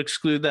weird that they would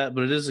exclude that,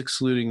 but it is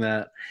excluding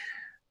that.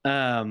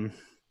 So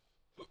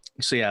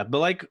yeah, but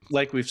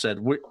like we've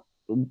said,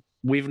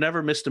 we've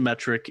never missed a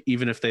metric,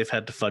 even if they've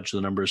had to fudge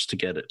the numbers to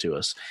get it to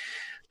us.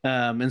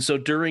 And so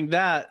during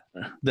that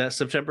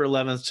September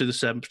 11th to the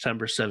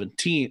September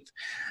 17th,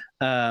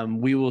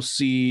 we will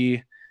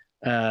see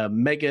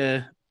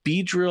Mega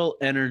Beedrill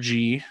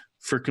Energy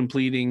for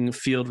completing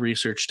field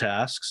research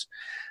tasks.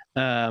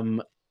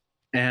 And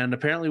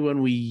apparently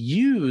when we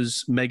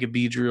use Mega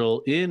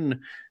Beedrill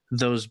in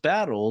those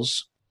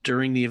battles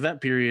during the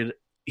event period,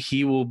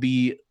 he will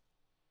be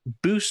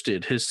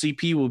boosted. His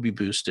CP will be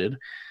boosted.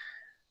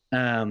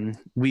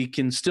 We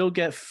can still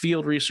get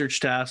field research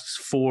tasks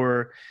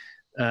for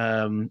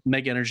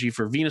Mega Energy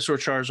for Venusaur,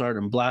 Charizard,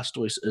 and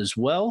Blastoise as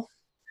well.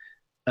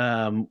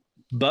 Bug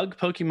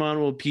Pokemon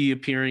will be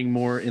appearing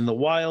more in the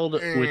wild,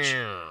 which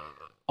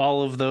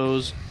all of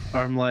those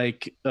I'm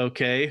like,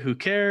 okay, who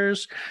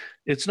cares?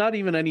 It's not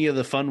even any of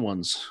the fun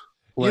ones.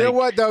 You know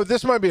what, though?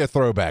 This might be a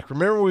throwback.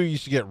 Remember we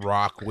used to get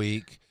Rock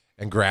Week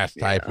and Grass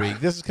Type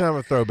Week? This is kind of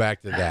a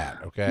throwback to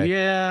that, okay?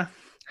 Yeah.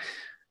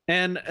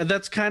 And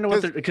that's kind of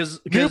what they're... Because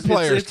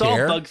it's all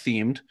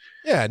bug-themed.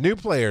 Yeah, new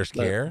players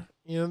care.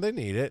 They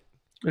need it.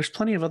 There's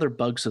plenty of other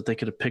bugs that they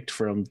could have picked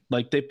from.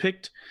 Like, they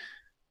picked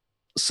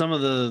some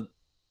of the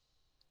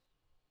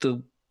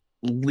the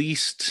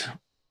least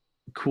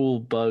cool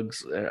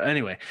bugs.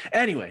 Anyway,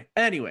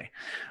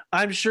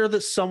 I'm sure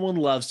that someone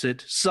loves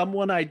it.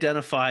 Someone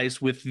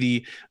identifies with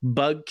the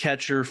bug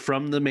catcher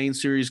from the main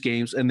series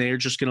games, and they're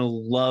just going to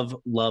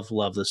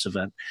love this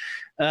event.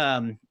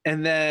 And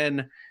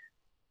then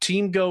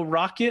Team Go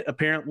Rocket,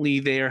 apparently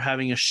they are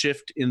having a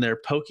shift in their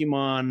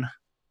Pokemon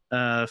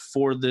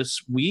for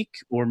this week,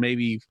 or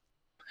maybe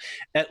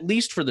at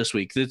least for this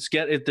week. It's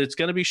going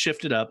to be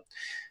shifted up.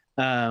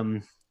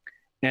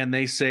 And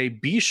they say,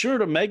 be sure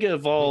to Mega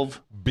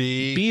Evolve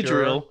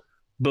Beedrill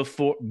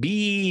before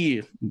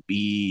be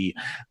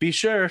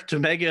sure to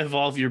Mega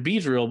Evolve your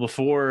Beedrill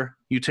before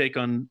you take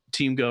on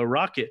Team Go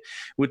Rocket,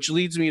 which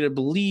leads me to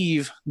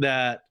believe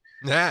that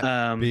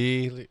that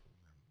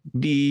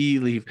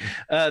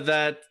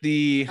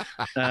the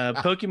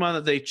Pokemon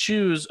that they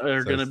choose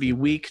are going to be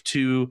weak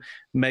to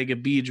Mega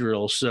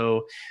Beedrill.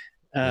 So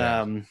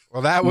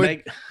well, that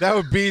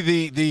would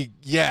be the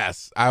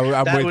yes.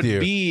 I'm with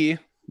you. Be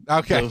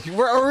okay,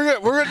 we're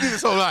gonna do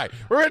this all night.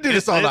 We're gonna do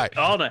this all night.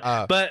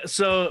 But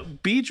so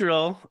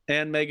Beedrill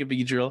and Mega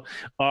Beedrill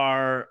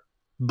are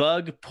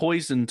bug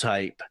poison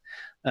type.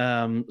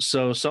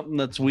 So something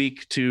that's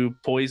weak to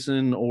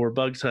poison or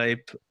bug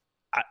type.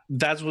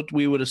 That's what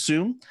we would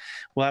assume.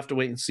 We'll have to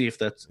wait and see if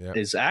that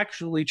is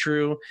actually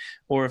true,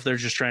 or if they're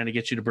just trying to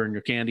get you to burn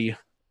your candy.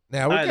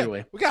 Now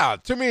we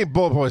got too many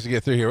bullet points to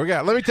get through here.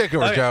 Let me take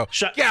over, Joe.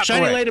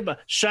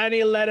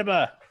 Shiny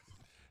ladybug.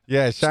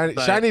 Yeah,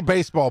 shiny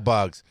baseball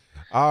bugs.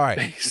 All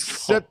right.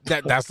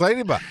 That's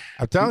ladybug.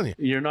 I'm telling you.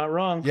 You're not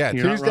wrong. Yeah,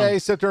 Tuesday,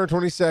 September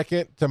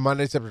 22nd to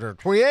Monday, September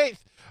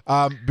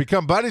 28th.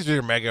 Become buddies with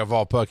your Mega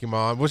Evolved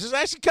Pokemon, which is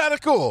actually kind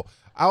of cool,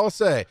 I will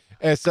say.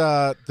 It's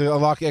to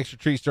unlock extra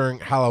treats during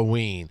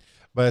Halloween.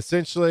 But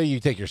essentially, you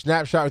take your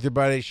snapshot with your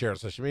buddy, share it on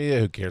social media.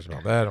 Who cares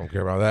about that? I don't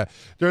care about that.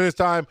 During this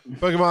time,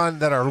 Pokemon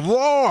that are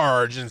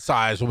large in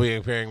size will be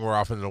appearing more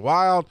often in the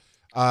wild.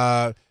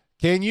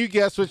 Can you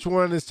guess which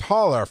one is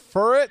taller,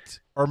 Furret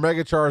or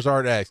Mega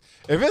Charizard X?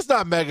 If it's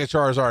not Mega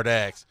Charizard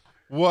X,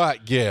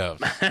 what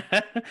gives?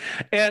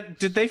 And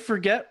did they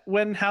forget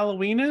when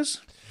Halloween is?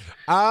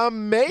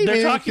 Maybe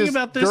they're talking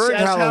about this as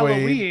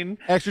Halloween.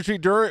 Extra treat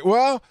during.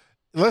 Well,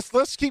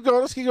 let's keep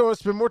going.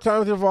 Spend more time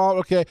with the Evolved.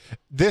 Okay,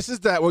 this is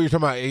what you're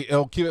talking about.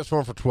 It'll keep its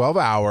form for 12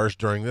 hours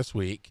during this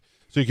week,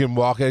 so you can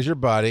walk as your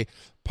buddy.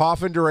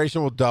 Poffin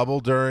duration will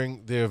double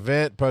during the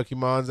event.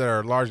 Pokemons that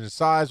are large in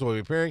size will be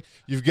appearing.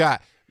 You've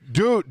got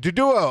Duo,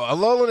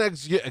 Alolan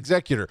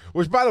Executor,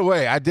 which, by the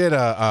way, I did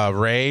a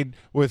raid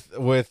with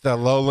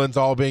Lowlands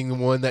all being the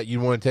one that you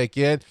want to take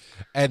in,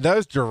 and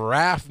those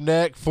giraffe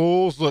neck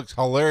fools looks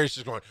hilarious.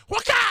 Just going,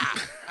 Waka!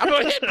 I'm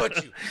going to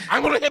headbutt you.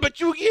 I'm going to headbutt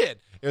you again.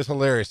 It was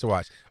hilarious to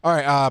watch. All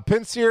right,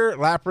 Pinsir,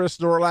 Lapras,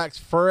 Snorlax,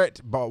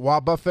 Furret,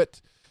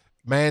 Wobbuffet,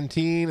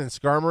 Mantine, and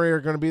Skarmory are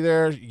going to be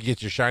there. You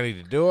get your shiny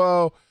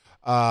Duo.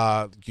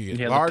 You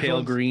get large the pale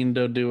ones. Green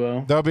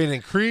Doduo. There'll be an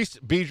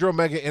increased Beedrill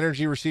Mega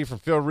Energy received from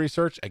field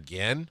research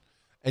again,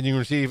 and you can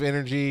receive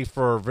energy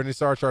for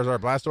Venusaur, Charizard,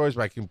 Blastoise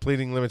by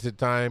completing limited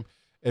time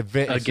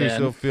event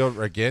exclusive field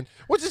again,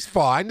 which is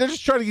fine. They're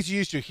just trying to get you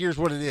used to. Here's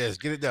what it is.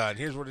 Get it done.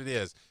 Here's what it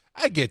is.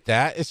 I get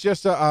that. It's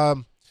just a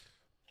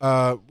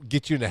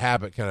get you in the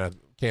habit kind of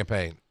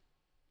campaign.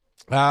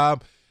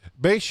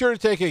 Make sure to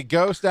take a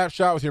Go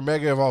snapshot with your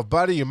Mega Evolved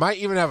buddy. You might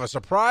even have a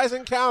surprise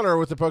encounter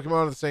with the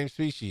Pokemon of the same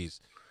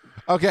species.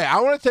 Okay, I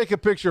want to take a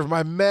picture of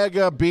my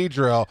Mega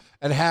Beedrill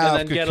and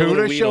have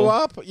Kakuna show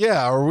up.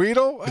 Yeah, or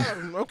Weedle.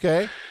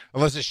 Okay.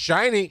 Unless it's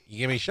shiny. You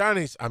give me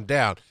shinies, I'm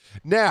down.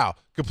 Now,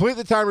 complete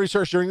the time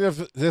research during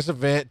this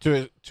event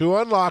to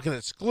unlock an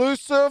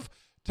exclusive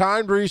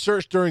timed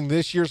research during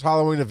this year's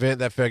Halloween event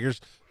that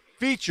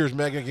features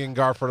Mega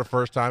Gengar for the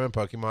first time in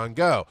Pokemon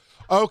Go.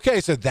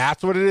 Okay, so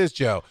that's what it is,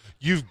 Joe.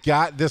 You've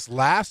got this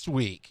last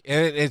week,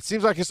 and it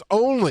seems like it's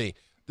only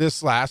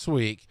this last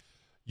week.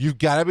 You've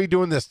got to be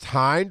doing this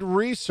timed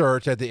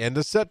research at the end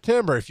of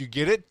September. If you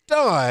get it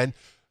done,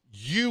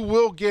 you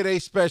will get a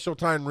special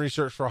timed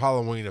research for a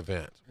Halloween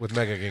event with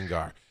Mega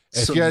Gengar.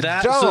 So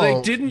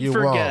they didn't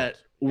forget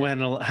when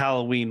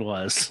Halloween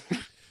was.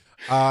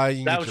 That's what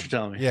you're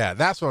telling me. Yeah,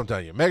 that's what I'm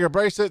telling you. Mega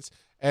bracelets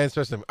and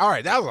special. All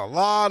right, that was a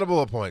lot of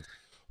bullet points.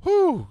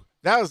 Whew.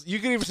 You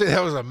can even say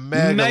that was a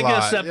mega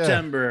lot.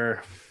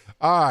 September. Yeah.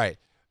 All right.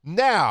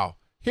 Now,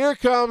 here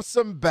comes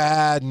some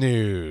bad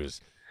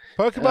news.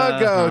 Pokemon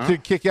Go to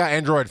kick out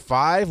Android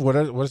 5. What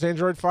is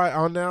Android 5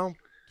 on now?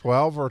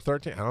 12 or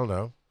 13? I don't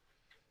know.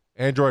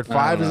 Android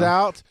 5 is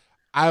out.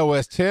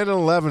 iOS 10 and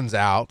 11's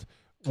out,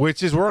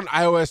 which is we're on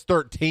iOS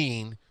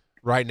 13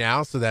 right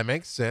now, so that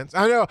makes sense.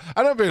 I know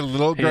I'm being a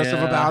little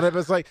aggressive about it, but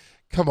it's like,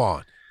 come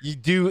on.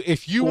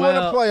 If you want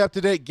to play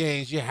up-to-date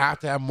games, you have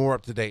to have more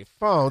up-to-date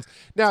phones.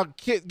 Now,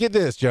 get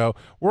this, Joe.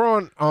 We're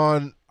on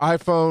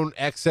iPhone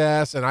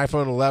XS, and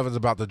iPhone 11 is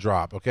about to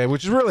drop, okay?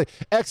 Which is really,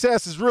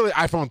 XS is really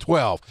iPhone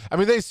 12. I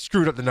mean, they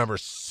screwed up the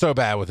numbers so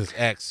bad with this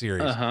X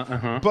series.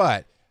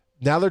 But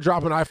now they're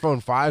dropping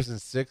iPhone 5s and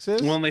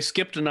 6s. Well, and they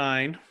skipped a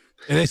 9.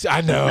 And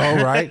I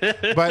know, right?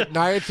 But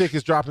Niantic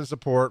is dropping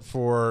support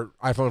for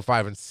iPhone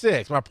 5 and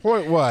 6. My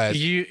point was,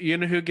 You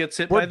know who gets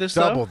hit we're by this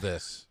double though?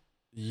 this.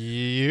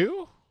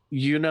 You?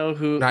 You know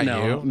who? Not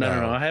no, you.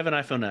 no. No. I have an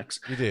iPhone X.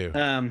 You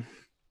do.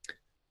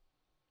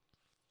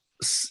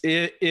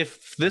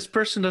 If this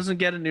person doesn't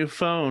get a new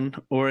phone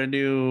or a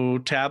new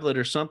tablet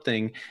or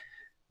something,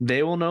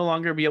 they will no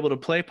longer be able to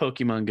play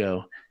Pokemon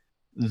Go.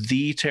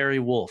 The Terry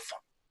Wolf.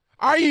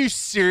 Are you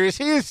serious?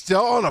 He is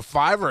still on a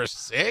 5 or a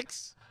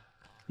 6?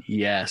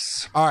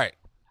 Yes. All right.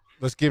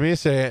 Let's give me a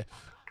second.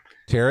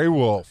 Terry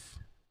Wolf,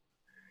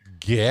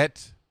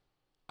 get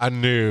a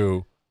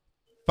new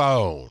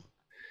phone.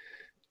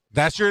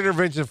 That's your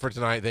intervention for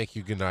tonight. Thank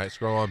you. Good night.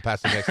 Scroll on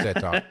past the next TED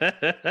Talk.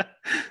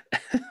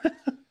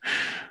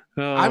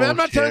 I'm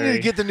not telling you to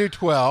get the new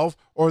 12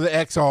 or the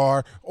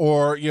XR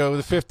or,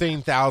 the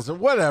 15,000,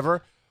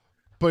 whatever.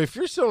 But if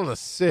you're still on a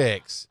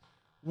 6,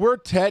 we're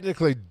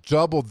technically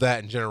doubled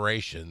that in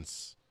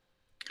generations.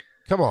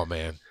 Come on,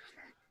 man.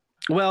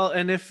 Well,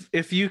 and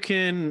if you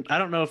can, I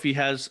don't know if he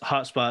has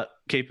hotspot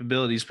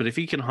capabilities, but if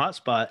he can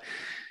hotspot,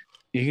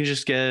 you can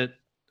just get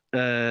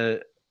a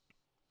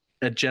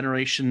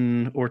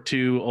generation or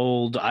two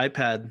old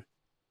iPad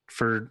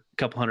for a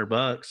couple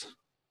 $100.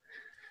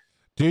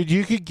 Dude,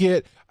 you could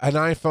get an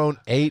iPhone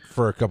 8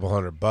 for a couple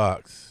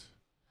 $100.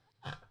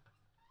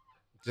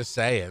 Just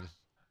saying,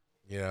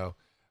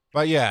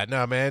 But yeah,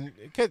 no, man.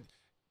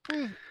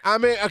 I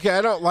mean, okay,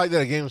 I don't like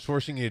that a game's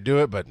forcing you to do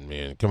it, but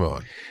man, come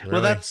on. Really?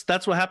 Well,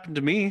 that's what happened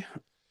to me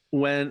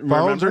when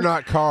phones are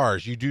not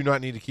cars. You do not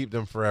need to keep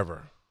them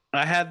forever.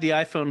 I had the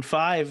iPhone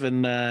 5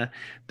 and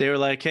they were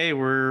like, "Hey,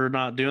 we're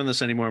not doing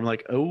this anymore." I'm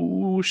like,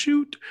 "Oh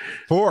shoot!"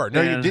 4?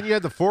 No, you didn't. You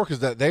had the 4 because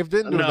they've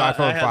didn't do the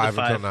iPhone 5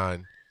 until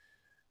 9.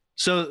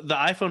 So the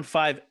iPhone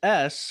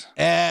 5S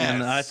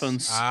and the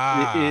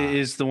iPhone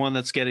is the one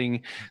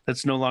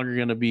that's no longer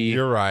going to be.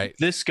 You're right.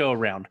 This go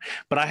around,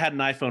 but I had an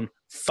iPhone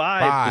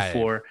 5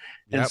 before,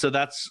 and so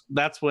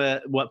that's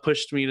what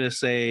pushed me to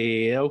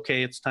say,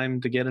 okay, it's time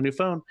to get a new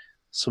phone.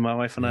 So my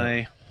wife and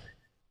I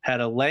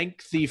had a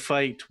lengthy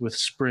fight with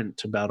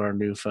Sprint about our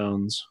new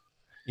phones.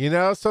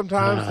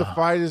 Sometimes the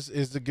fight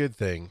is the good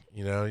thing.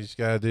 You just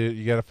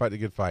gotta fight the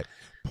good fight.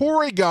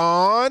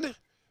 Porygon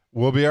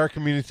will be our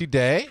community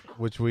day,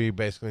 which we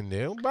basically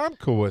knew, but I'm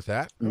cool with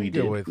that. We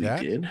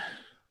did.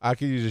 I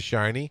could use a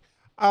shiny.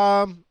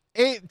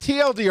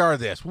 TLDR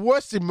this.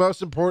 What's the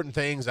most important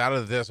things out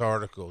of this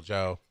article,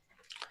 Joe?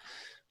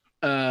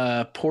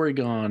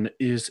 Porygon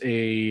is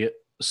a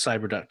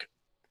Cyberduck.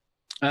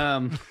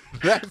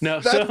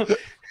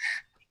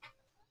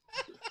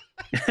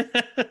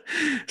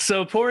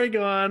 So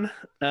Porygon,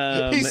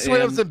 he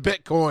swims in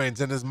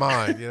Bitcoins in his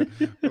mind.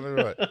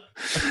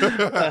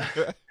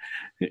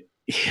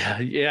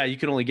 Yeah, you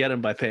can only get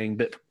them by paying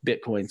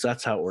Bitcoins.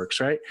 That's how it works,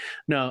 right?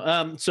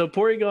 No, so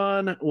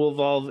Porygon will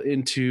evolve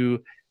into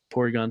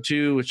Porygon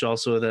 2, which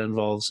also then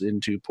evolves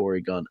into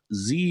Porygon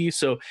Z.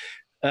 So,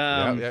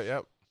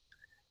 yep.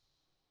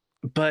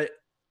 But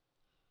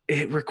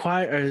it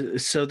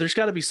requires, so there's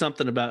got to be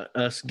something about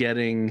us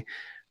getting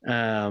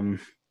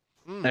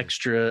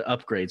extra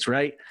upgrades,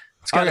 right?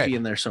 It's got to be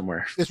in there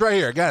somewhere. It's right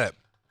here. I got it.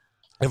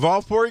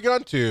 Evolve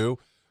Porygon 2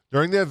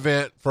 during the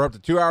event for up to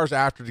 2 hours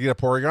after to get a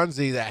Porygon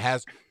Z that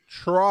has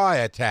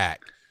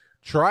Tri-Attack.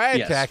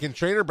 Tri-Attack in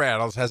trainer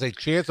battles has a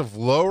chance of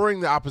lowering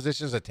the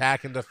opposition's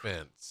attack and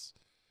defense.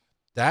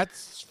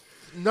 That's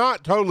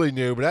not totally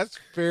new, but that's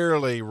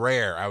fairly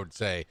rare, I would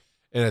say,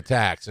 in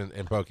attacks in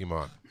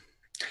Pokemon.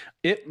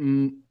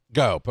 Pokemon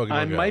Go.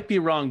 Might be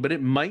wrong, but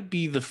it might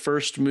be the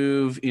first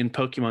move in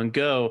Pokemon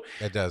Go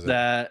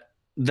that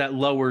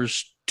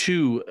lowers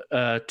two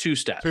stats. Two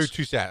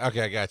stats.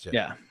 Okay, I got you.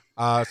 Yeah.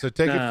 So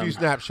take a few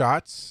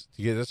snapshots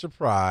to get a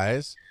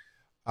surprise.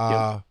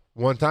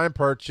 One-time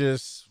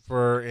purchase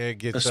for a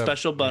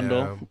special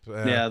bundle.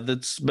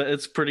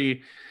 It's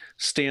pretty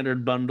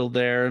standard bundle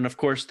there, and of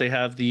course they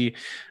have the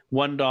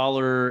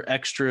 $1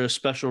 extra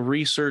special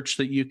research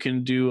that you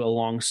can do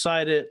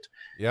alongside it.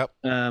 Yep.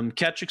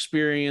 Catch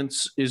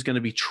experience is going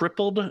to be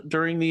tripled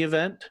during the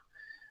event.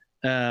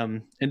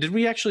 And did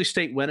we actually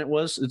state when it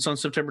was? It's on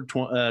September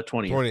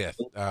 20th.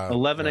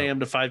 11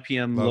 a.m. to 5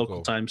 p.m.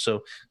 local time.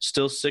 So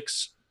still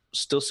 6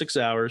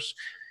 hours.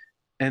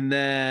 And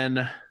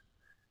then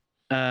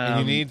and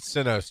you need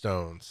Sinnoh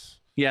Stones.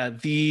 Yeah,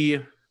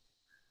 the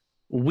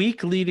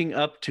week leading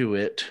up to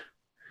it.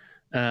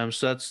 So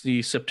that's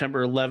the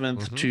September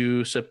 11th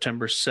to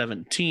September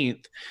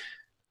 17th.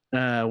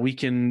 We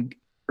can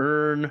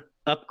earn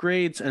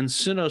upgrades and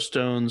Sinnoh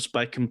Stones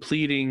by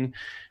completing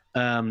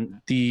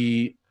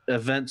the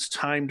event's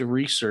timed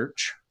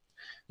research.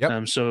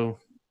 Yep. So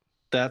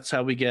that's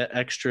how we get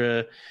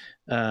extra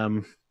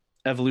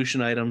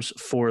evolution items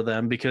for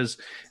them, because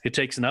it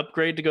takes an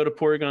upgrade to go to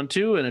Porygon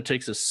 2 and it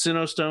takes a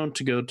Sinnoh Stone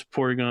to go to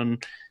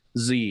Porygon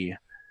Z.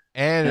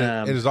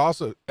 And it is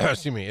also,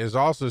 it is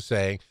also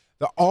saying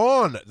that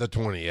on the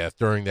 20th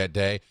during that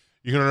day,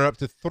 you can earn up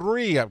to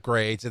 3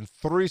 upgrades and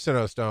 3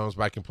 Sinnoh Stones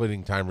by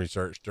completing time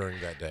research during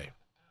that day.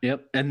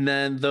 Yep. And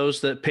then those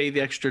that pay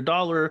the extra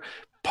 $1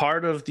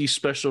 part of the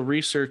special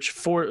research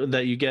for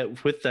that you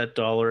get with that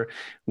dollar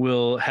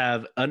will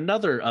have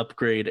another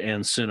upgrade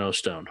and Sinnoh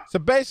Stone. So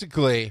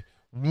basically,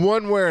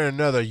 one way or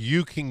another,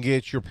 you can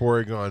get your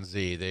Porygon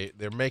Z.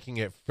 They're making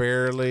it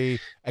fairly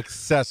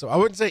accessible. I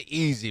wouldn't say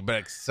easy, but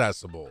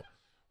accessible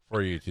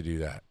for you to do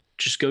that.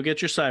 Just go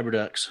get your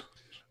Cyberducks.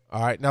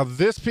 All right. Now,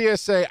 this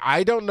PSA,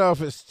 I don't know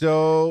if it's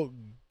still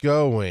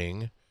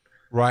going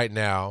right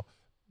now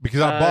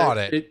because I bought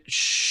it. It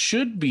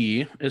should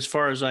be, as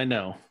far as I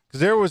know. Because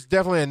there was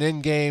definitely an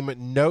in-game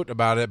note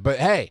about it. But,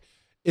 hey,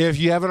 if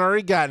you haven't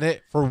already gotten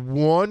it, for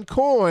 1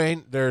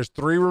 coin, there's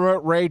 3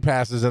 remote raid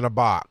passes in a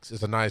box.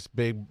 It's a nice,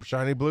 big,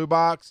 shiny blue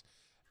box.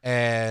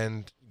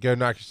 And go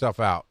knock yourself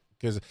out.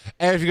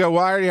 And if you go,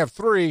 well, I already have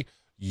 3,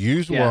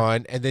 use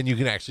 1, and then you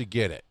can actually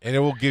get it. And it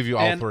will give you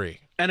all 3.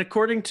 And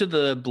according to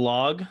the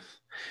blog,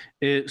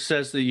 it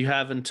says that you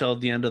have until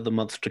the end of the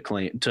month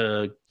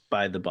to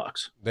buy the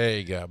box. There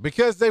you go.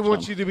 Because they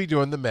want you to be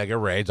doing the mega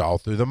raids all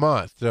through the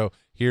month. So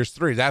here's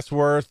 3. That's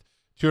worth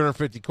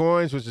 250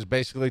 coins, which is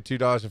basically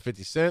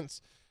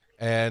 $2.50.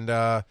 And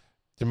to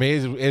me,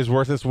 is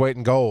worth its weight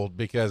in gold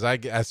because I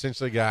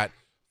essentially got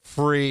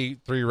free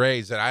 3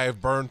 raids that I have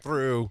burned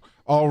through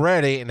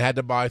already and had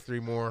to buy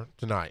 3 more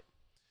tonight.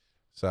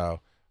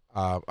 So,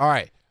 all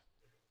right.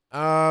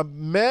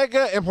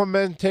 Mega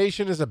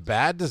implementation is a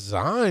bad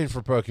design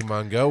for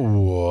Pokemon Go.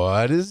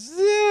 What is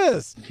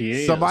this?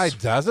 Yes. Somebody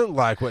doesn't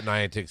like what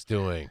Niantic's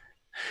doing.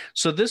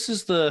 So this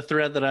is the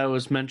thread that I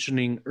was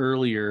mentioning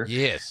earlier.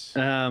 Yes.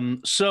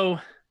 So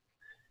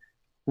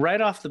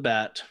right off the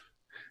bat,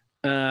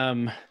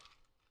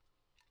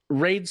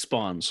 raid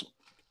spawns.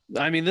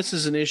 I mean, this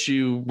is an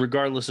issue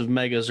regardless of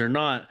megas or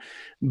not,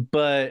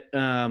 but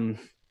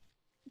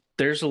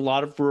there's a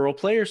lot of rural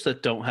players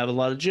that don't have a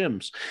lot of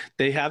gyms.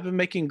 They have been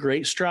making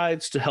great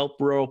strides to help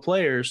rural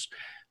players,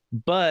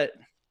 but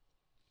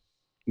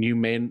you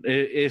may,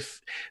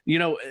 if you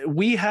know,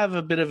 we have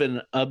a bit of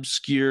an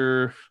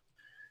obscure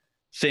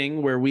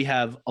thing where we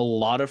have a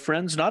lot of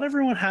friends. Not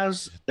everyone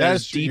has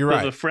as deep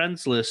of a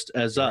friends list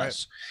as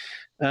us.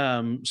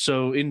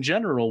 So in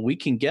general, we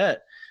can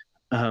get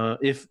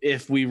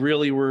if we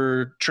really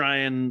were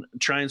trying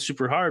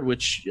super hard,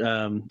 which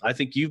I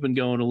think you've been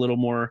going a little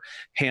more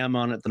ham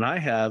on it than I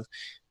have,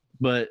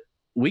 but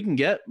we can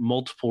get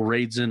multiple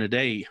raids in a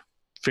day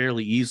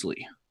fairly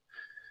easily.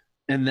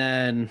 And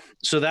then,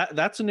 so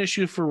that's an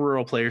issue for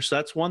rural players. So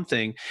that's one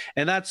thing.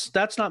 And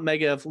that's not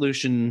Mega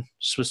Evolution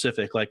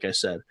specific, like I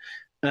said.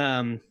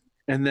 And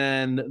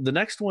then the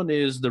next one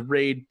is the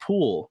raid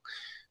pool.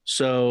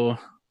 So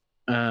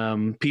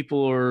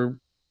people are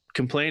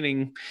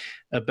complaining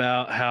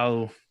about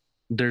how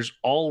there's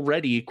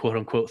already quote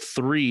unquote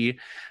 3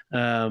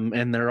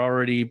 and they're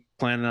already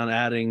planning on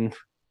adding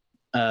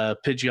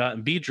Pidgeot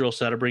and Beedrill,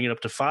 so that'll bring it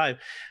up to 5.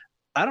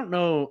 I don't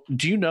know.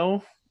 Do you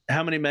know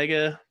how many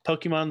mega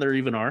Pokemon there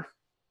even are?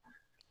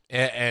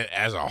 And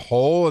as a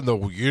whole in the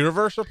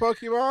universe of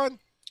Pokemon?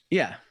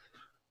 Yeah.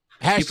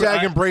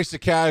 Hashtag embrace the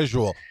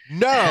casual.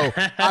 No,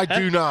 I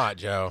do not,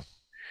 Joe.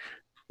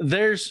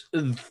 There's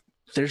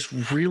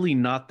really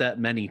not that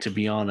many, to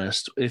be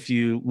honest. If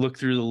you look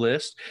through the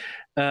list,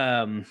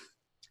 I'd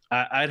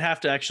have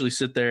to actually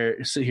sit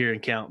here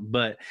and count,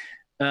 but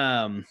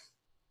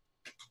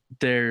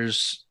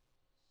there's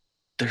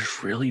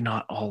really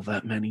not all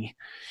that many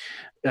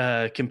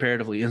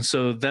comparatively. And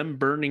so them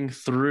burning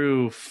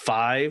through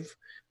 5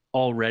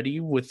 already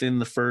within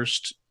the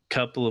first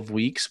couple of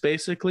weeks,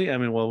 basically, I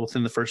mean, well,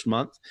 within the first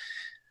month,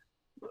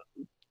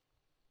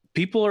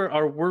 people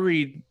are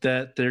worried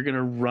that they're going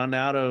to run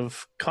out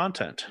of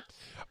content.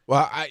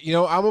 Well, I'm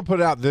going to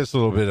put out this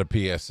little bit of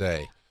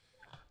PSA.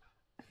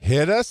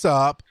 Hit us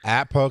up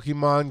at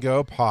Pokemon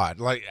Go Pod.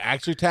 Like,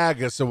 actually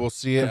tag us so we'll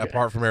see it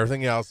apart from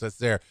everything else that's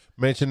there.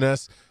 Mention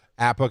us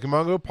at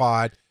Pokemon Go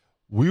Pod.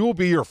 We will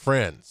be your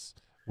friends.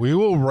 We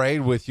will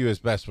raid with you as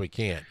best we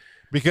can.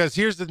 Because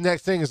here's the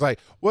next thing is like,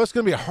 well, it's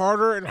going to be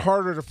harder and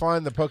harder to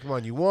find the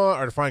Pokemon you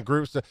want or to find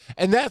groups.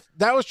 And that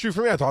was true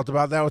for me. I talked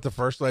about that with the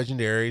first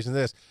legendaries and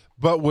this.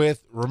 But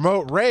with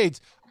remote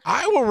raids,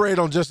 I will raid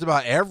on just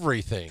about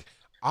everything.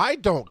 I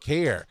don't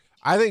care.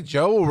 I think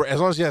Joe will, as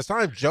long as he has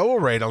time, Joe will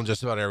raid on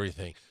just about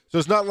everything. So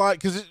it's not like,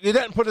 because it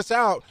doesn't put us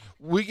out.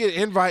 We get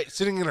an invite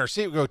sitting in our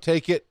seat. We go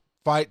take it,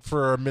 fight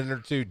for a minute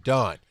or 2,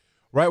 done.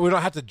 Right? We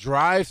don't have to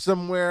drive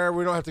somewhere.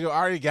 We don't have to go, I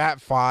already got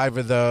 5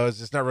 of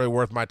those. It's not really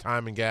worth my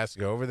time and gas to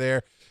go over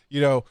there.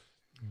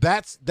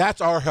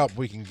 That's our help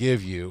we can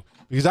give you,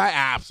 because I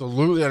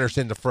absolutely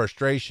understand the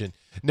frustration.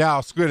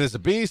 Now, Squid as a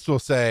Beast will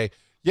say,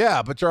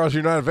 yeah, but Charles,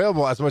 you're not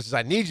available as much as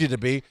I need you to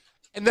be.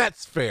 And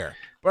that's fair,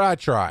 but I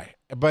try.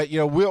 But,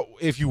 we'll,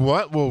 if you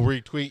want, we'll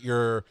retweet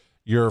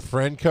your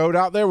friend code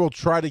out there. We'll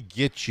try to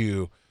get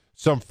you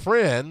some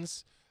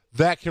friends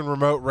that can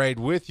remote raid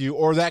with you,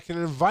 or that can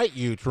invite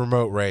you to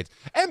remote raids.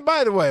 And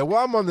by the way,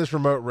 while I'm on this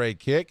remote raid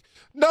kick,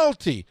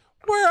 Nolte,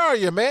 where are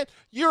you, man?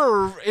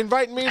 You're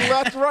inviting me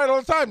left and right all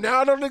the time.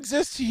 Now I don't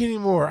exist to you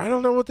anymore. I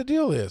don't know what the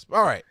deal is.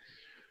 All right,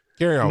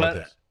 carry on with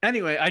this.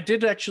 Anyway, I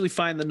did actually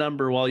find the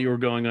number while you were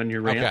going on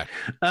your rant.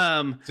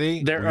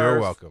 Okay. You're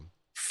welcome.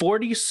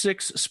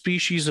 46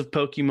 species of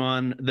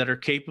Pokemon that are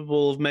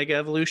capable of Mega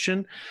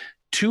Evolution,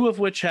 2 of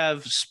which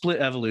have split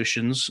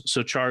evolutions.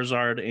 So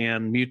Charizard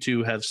and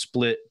Mewtwo have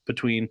split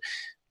between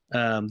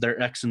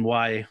their X and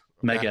Y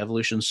Mega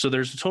Evolutions. So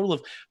there's a total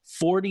of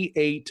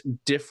 48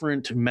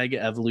 different Mega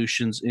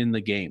Evolutions in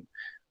the game.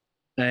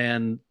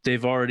 And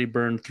they've already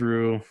burned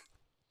through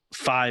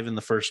 5 in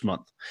the first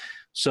month.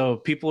 So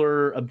people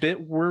are a bit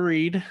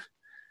worried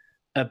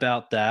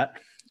about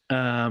that.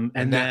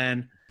 And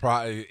then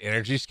probably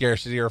energy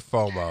scarcity or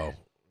FOMO.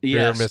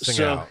 Yes, Fear of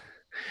missing out.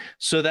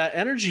 So that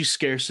energy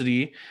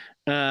scarcity,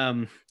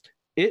 now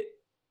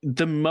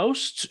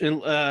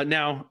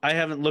I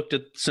haven't looked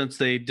at since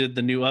they did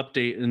the new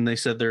update and they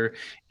said they're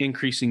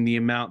increasing the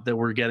amount that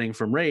we're getting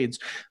from raids.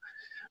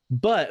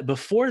 But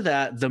before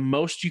that, the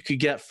most you could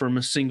get from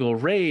a single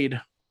raid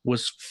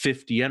was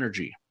 50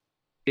 energy.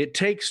 It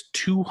takes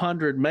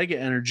 200 mega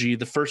energy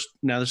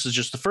now this is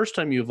just the first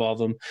time you evolve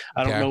them.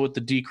 I don't know what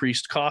the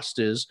decreased cost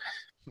is.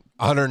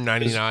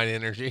 199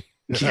 energy.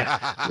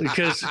 Yeah,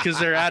 because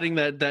they're adding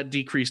that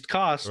decreased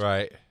cost.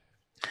 Right.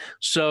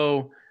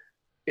 So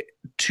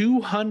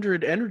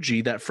 200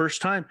 energy that first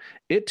time,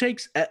 it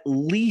takes at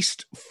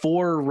least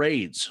 4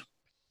 raids.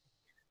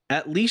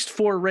 At least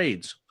 4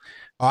 raids.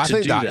 Oh, I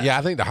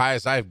think the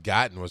highest I've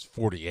gotten was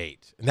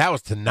 48. And that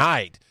was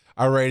tonight.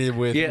 I raided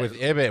with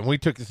Ibbot, and we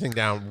took the thing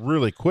down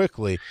really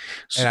quickly,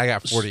 and I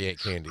got 48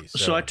 candies.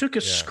 So I took a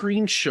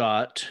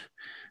screenshot.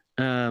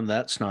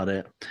 That's not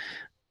it.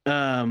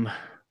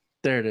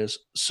 There it is.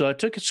 So I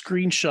took a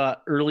screenshot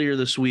earlier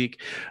this week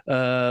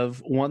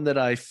of one that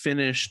I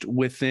finished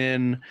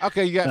within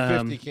you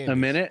got 50 candies. A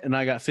minute, and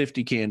I got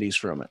 50 candies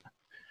from it.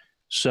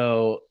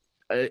 So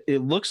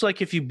it looks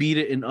like if you beat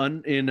it in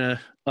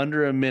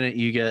under a minute,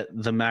 you get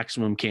the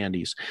maximum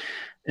candies.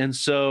 And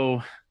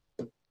so,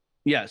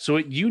 yeah, so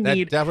you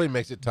need definitely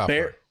makes it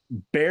tougher.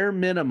 Bare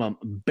minimum,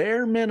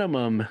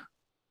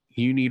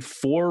 you need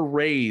 4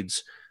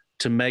 raids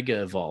to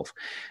mega evolve.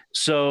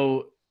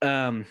 So,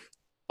 a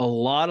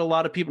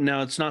lot of people,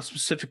 now it's not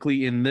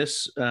specifically in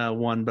this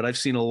one, but I've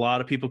seen a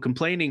lot of people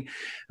complaining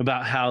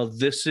about how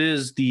this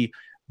is the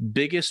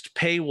biggest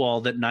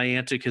paywall that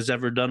Niantic has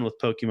ever done with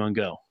Pokemon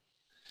Go.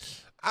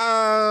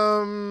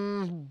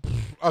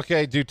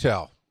 Okay, do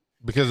tell.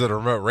 Because of the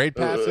remote raid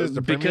passes,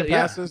 the premium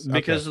passes?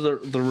 Because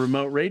of the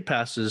remote raid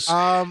passes.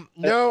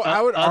 No,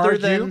 I would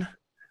argue.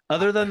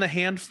 Other than the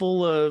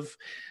handful of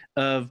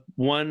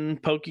 1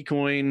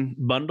 Pokecoin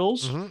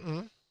bundles,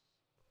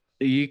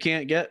 you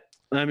can't get.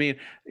 I mean,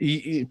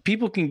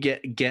 people can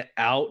get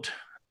out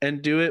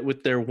and do it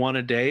with their 1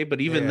 a day,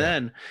 but even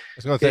then,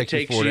 it's going to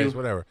take you 4 days,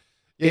 whatever.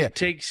 Yeah, it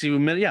takes you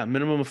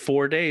minimum of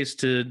 4 days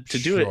to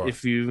do it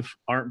if you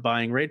aren't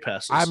buying raid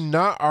passes. I'm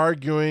not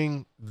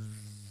arguing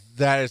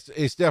that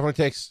it definitely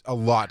takes a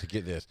lot to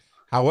get this.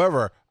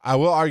 However, I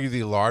will argue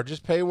the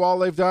largest paywall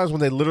they've done is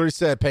when they literally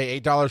said pay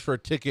 $8 for a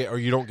ticket or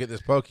you don't get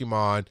this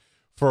Pokemon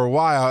for a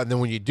while, and then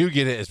when you do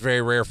get it, it's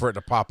very rare for it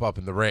to pop up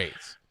in the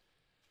raids.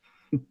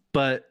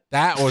 But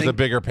that was a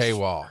bigger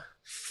paywall.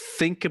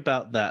 Think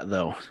about that,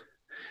 though.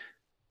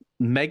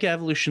 Mega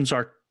Evolutions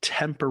are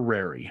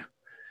temporary,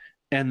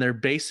 and they're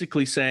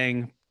basically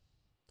saying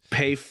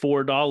pay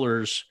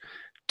 $4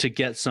 to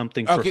get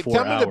something for 4 hours.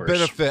 Tell me the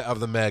benefit of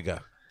the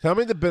Mega. Tell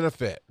me the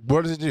benefit.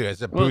 What does it do?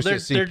 Is it boost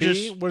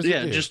CP? What does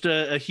it do? Just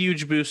a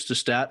huge boost to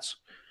stats.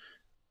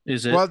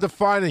 Is it? Well,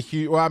 define a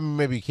huge. Well, I mean,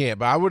 maybe you can't,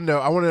 but I wouldn't know.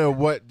 I want to know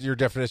what your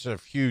definition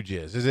of huge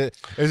is. Is it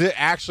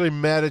actually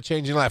meta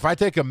changing life? If I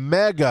take a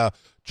Mega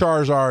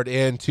Charizard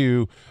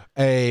into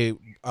a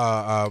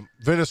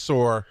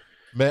Venusaur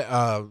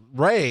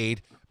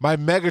raid, my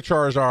Mega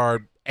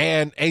Charizard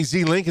and a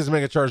Z-Link as a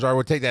Mega Charizard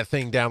would take that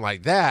thing down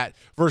like that,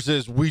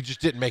 versus we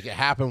just didn't make it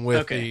happen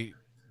with the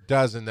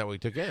dozen that we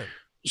took in.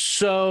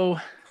 So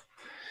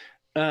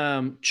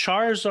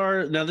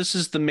Charizard, now this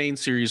is the main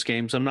series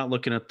games. I'm not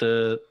looking at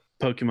the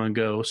Pokemon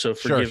Go, so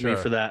forgive me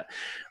for that.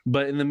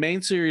 But in the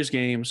main series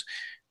games,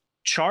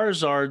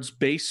 Charizard's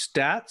base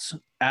stats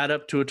add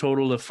up to a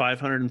total of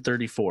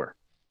 534.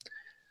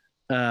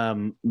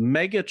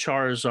 Mega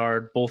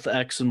Charizard, both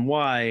X and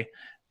Y,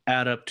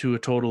 add up to a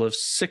total of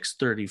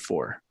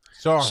 634.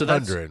 So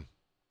 100.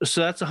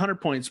 So that's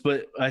 100 points,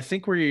 but I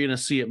think where you're going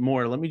to see it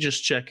more, let me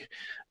just check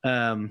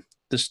the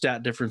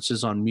stat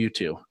differences on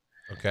Mewtwo.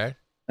 Okay.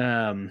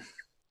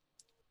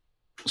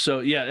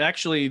 So yeah,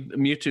 actually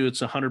Mewtwo,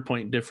 it's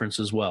 100-point difference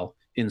as well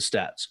in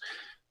stats.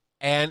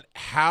 And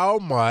how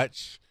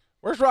much,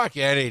 where's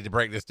Rocky Eddie to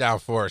break this down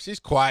for us? He's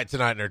quiet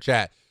tonight in our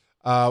chat.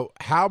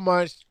 How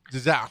much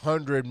does that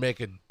 100 make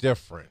a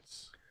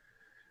difference?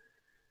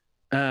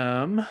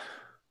 I mean,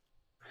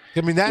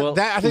 I think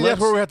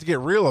that's where we have to get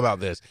real about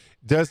this.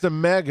 Does the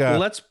Mega,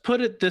 let's put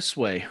it this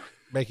way,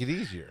 make it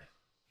easier?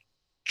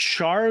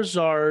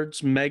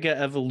 Charizard's Mega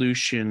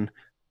Evolution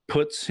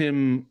puts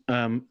him,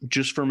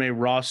 just from a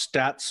raw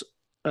stats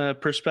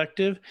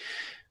perspective,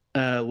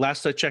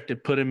 last I checked,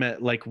 it put him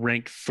at like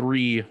rank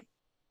 3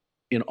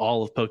 in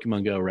all of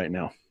Pokemon Go right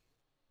now.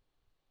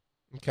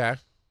 Okay.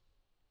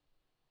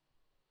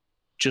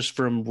 Just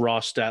from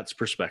raw stats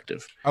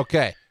perspective.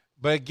 Okay.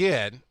 But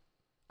again,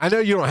 I know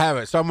you don't have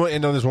it, so I'm going to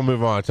end on this. We'll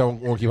move on. So I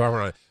won't keep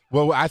harping on it.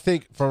 Well, I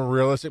think from a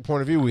realistic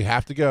point of view, we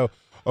have to go,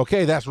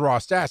 okay, that's raw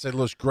stats. It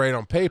looks great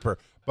on paper.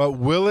 But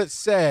will it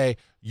say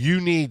you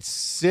need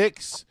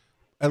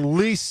at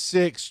least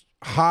six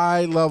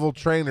high-level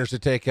trainers to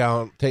take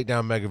down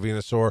Mega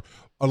Venusaur?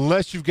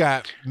 Unless you've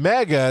got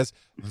Megas,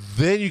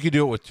 then you can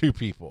do it with 2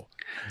 people.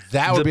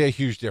 That would be a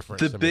huge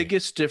difference. The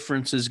biggest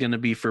difference is going to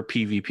be for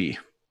PvP.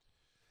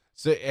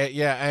 So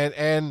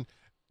and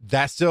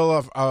that's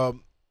still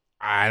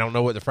I don't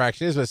know what the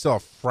fraction is, but it's still a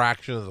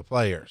fraction of the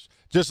players.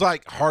 Just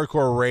like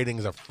hardcore rating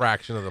is a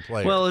fraction of the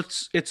players. Well,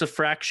 it's a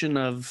fraction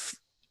of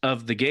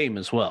the game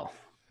as well.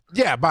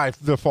 Yeah, by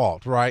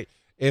default, right?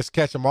 It's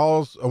catch 'em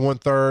alls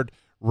 1/3,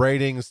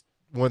 ratings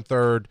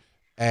 1/3,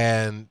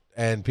 and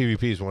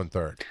PvP is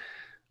 1/3.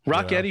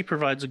 Rock Eddie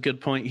provides a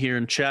good point here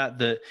in chat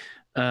that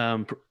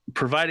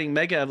providing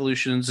Mega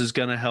Evolutions is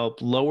going to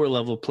help lower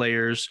level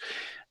players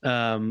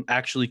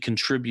actually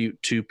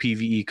contribute to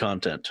PvE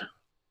content.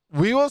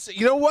 We will see.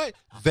 You know what?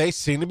 They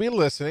seem to be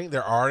listening.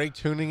 They're already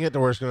tuning it to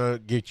where it's going to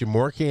get you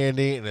more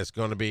candy and it's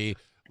going to be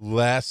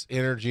less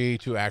energy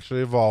to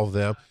actually evolve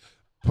them.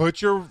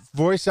 Put your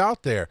voice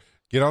out there.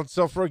 Get on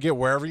Silph, get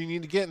wherever you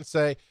need to get and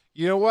say,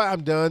 you know what?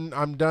 I'm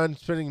done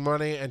spending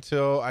money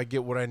until I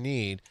get what I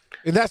need.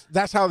 And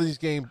that's how these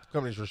game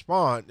companies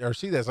respond or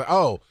see this. Like,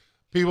 oh,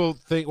 people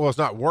think, well, it's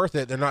not worth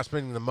it. They're not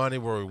spending the money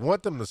where we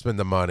want them to spend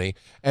the money.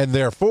 And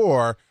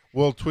therefore,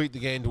 we'll tweak the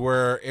game to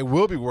where it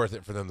will be worth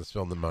it for them to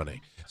spend the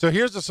money. So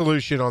here's the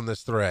solution on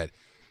this thread.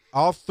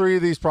 All 3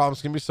 of these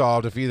problems can be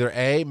solved if either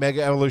A,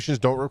 Mega Evolutions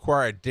don't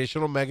require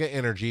additional Mega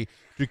Energy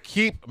to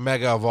keep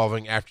Mega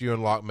evolving after you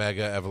unlock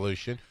Mega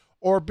Evolution,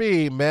 or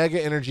B,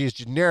 Mega Energy is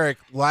generic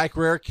like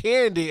rare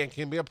candy and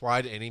can be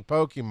applied to any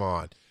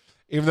Pokemon.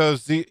 Even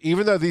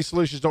though these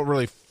solutions don't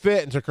really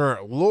fit into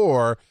current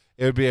lore,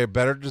 it would be a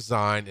better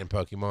design in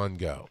Pokemon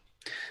Go.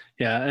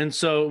 Yeah, and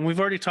so we've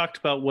already talked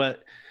about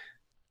what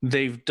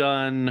they've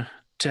done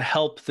to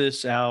help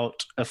this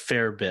out a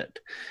fair bit.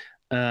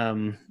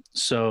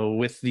 So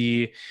with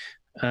the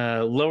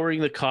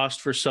lowering the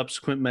cost for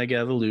subsequent Mega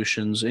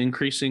Evolutions,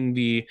 increasing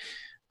the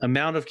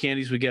amount of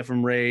candies we get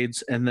from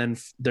raids, and then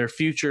their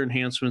future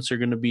enhancements are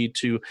going to be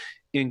to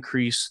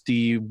increase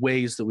the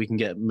ways that we can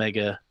get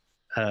Mega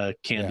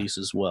candies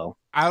as well.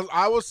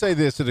 I will say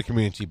this to the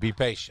community: be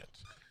patient.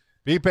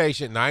 Be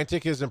patient.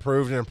 Niantic has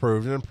improved and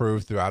improved and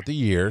improved throughout the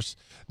years.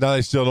 Now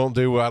they still don't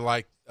do what I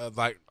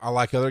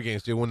like other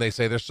games do when they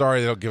say they're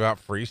sorry they don't give out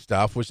free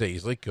stuff, which they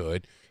easily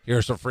could.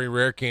 Here's some free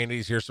rare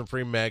candies. Here's some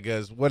free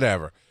megas,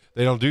 whatever.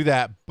 They don't do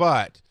that,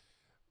 but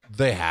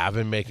they have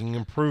been making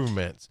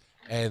improvements,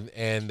 and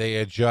they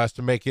adjust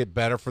to make it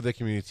better for the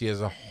community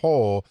as a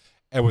whole.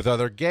 And with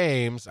other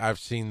games, I've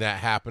seen that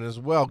happen as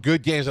well.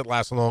 Good games that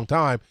last a long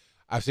time,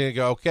 I've seen it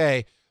go,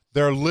 okay,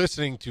 they're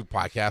listening to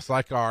podcasts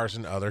like ours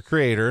and other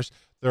creators.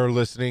 They're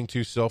listening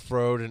to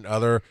Silph and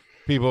other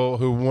people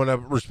who want to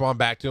respond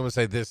back to them and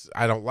say, this,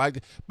 I don't like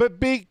it. But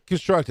be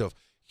constructive.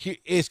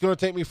 It's going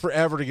to take me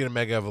forever to get a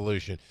Mega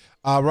Evolution.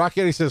 Rock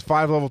Eddie says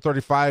 5 level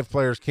 35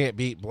 players can't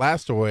beat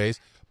Blastoise,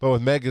 but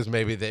with Megas,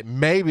 maybe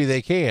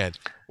they can.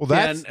 Well,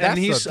 that's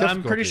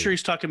I'm pretty sure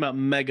he's talking about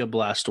Mega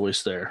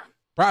Blastoise there.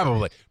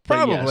 Probably.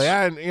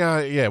 Yes.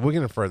 Yeah, we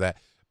can infer that.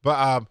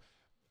 But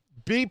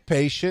be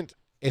patient.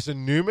 It's a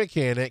new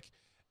mechanic.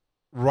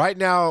 Right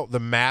now, the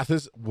math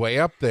is way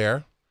up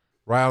there,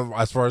 right,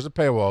 as far as the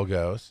paywall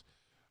goes.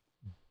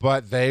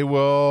 But they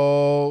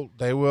will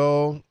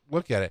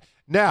look at it.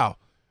 Now,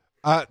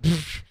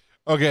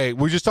 okay,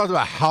 we just talked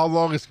about how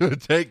long it's going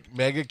to take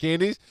Mega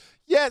Candies.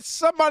 Yet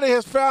somebody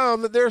has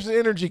found that there's an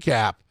energy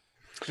cap.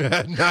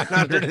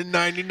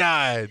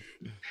 999.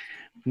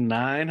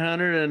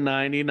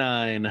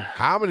 999.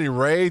 How many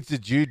raids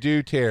did you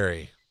do,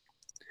 Terry?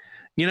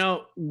 You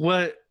know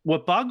what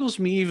boggles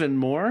me even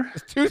more?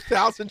 It's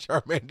 2,000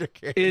 Charmander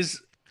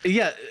candies.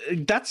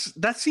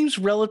 That seems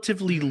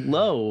relatively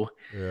low.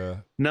 Yeah.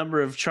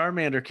 Number of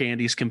Charmander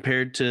candies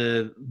compared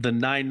to the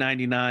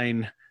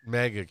 999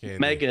 Mega candy.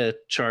 Mega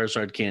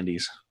Charizard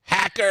candies.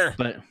 Hacker.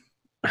 But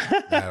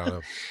I don't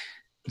know.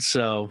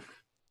 So,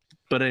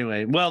 but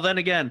anyway, well, then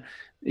again,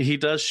 he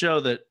does show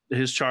that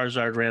his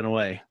Charizard ran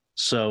away.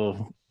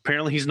 So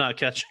apparently he's not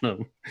catching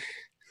them.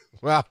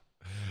 Well,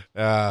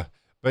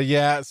 but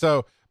yeah,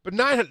 but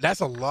 900, that's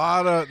a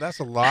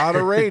lot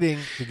of rating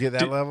to get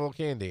that level of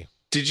candy.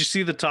 Did you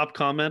see the top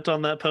comment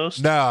on that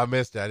post? No, I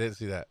missed it. I didn't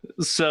see that.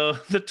 So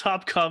the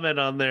top comment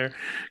on there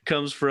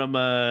comes from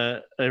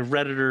a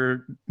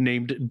Redditor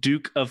named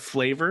Duke of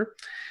Flavor,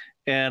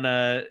 and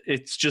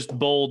it's just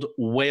bold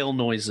whale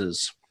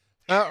noises.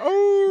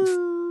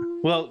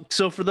 Well,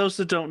 so for those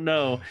that don't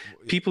know,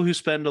 people who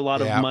spend a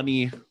lot of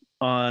money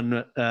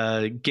on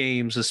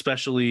games,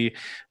 especially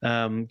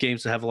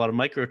games that have a lot of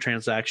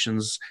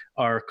microtransactions,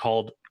 are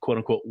called "quote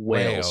unquote"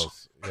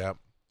 whales. Yep.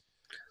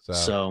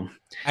 So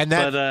and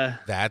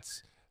that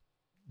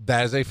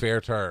is a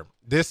fair term.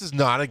 This is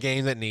not a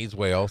game that needs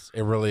whales.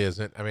 It really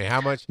isn't. I mean,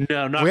 how much?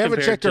 No, not we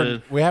haven't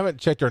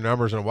checked our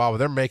numbers in a while, but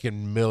they're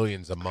making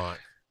millions a month.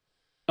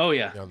 Oh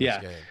yeah,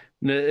 Game.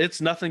 It's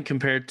nothing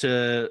compared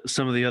to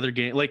some of the other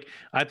games. Like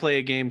I play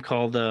a game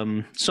called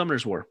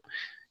Summoner's War.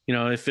 You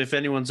know, if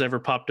anyone's ever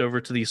popped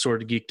over to the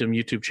Sword of Geekdom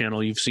YouTube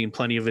channel, you've seen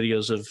plenty of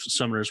videos of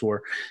Summoner's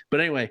War. But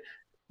anyway,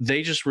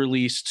 they just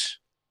released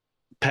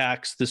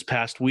packs this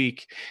past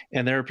week,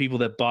 and there are people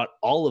that bought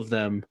all of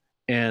them,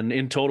 and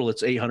in total,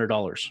 it's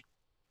 $800.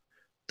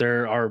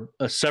 There are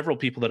several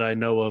people that I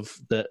know of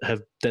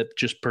that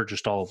just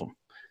purchased all of them,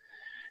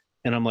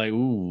 and I'm like,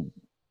 ooh.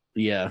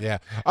 Yeah.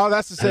 Oh,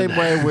 that's the same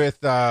way with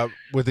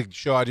the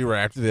show I do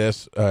right after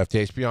this,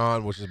 FTH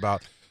Beyond, which is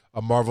about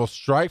a Marvel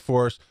Strike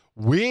Force.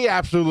 We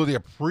absolutely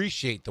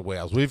appreciate the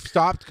whales. We've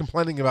stopped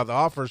complaining about the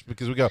offers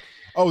because we go,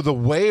 oh, the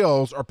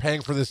whales are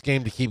paying for this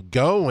game to keep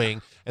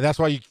going, and that's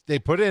why they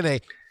put in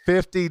a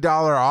 $50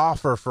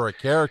 offer for a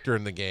character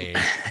in the game.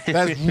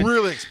 That's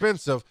really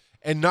expensive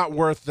and not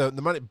worth the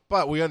money.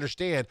 But we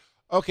understand,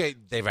 okay,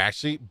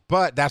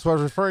 but that's what I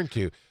was referring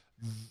to.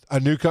 A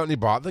new company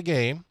bought the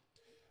game,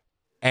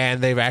 and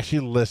they've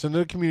actually listened to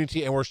the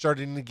community, and we're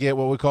starting to get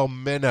what we call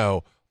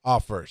minnow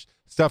offers.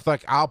 Stuff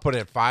like I'll put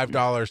in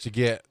 $5 to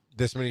get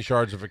this many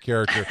shards of a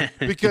character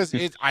because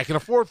I can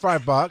afford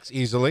 $5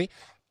 easily,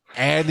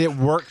 and it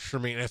works for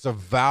me, and it's a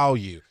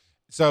value.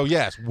 So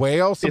yes,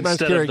 whales sometimes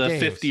instead carry of the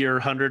games. $50 or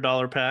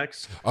 $100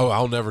 packs. Oh,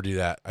 I'll never do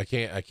that. I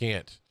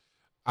can't.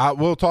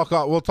 We'll talk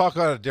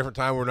at a different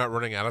time. We're not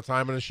running out of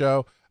time in the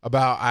show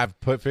about I've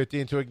put 50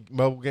 into a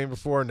mobile game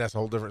before, and that's a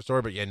whole different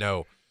story. But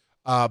no.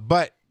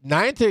 But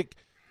Niantic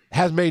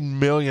has made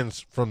millions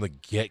from the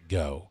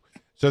get-go.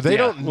 So they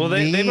don't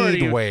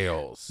need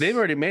whales. They've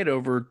already made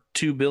over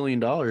 $2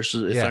 billion,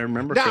 if I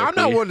remember correctly. Now, I'm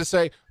not one to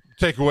say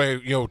take away,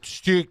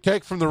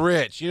 take from the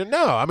rich.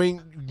 No, I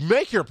mean,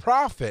 make your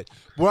profit.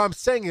 What I'm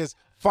saying is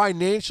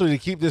financially to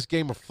keep this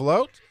game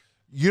afloat,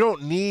 you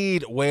don't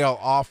need whale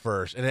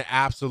offers, and it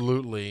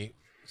absolutely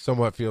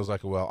somewhat feels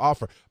like a whale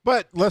offer.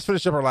 But let's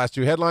finish up our last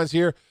two headlines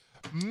here.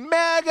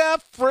 Mega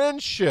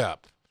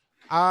Friendship.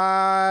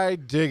 I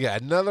dig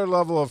it. Another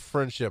level of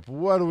friendship.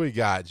 What do we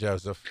got,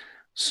 Joseph?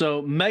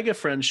 So Mega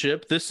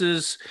Friendship, this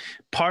is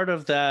part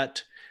of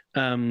that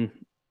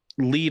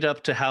lead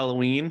up to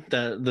Halloween,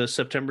 the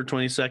September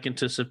 22nd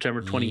to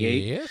September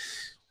 28th.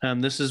 Yes.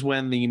 This is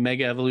when the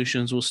Mega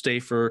Evolutions will stay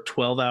for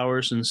 12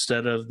 hours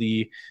instead of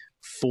the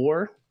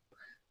 4.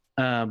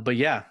 But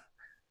yeah,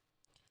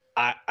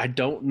 I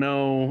don't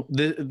know.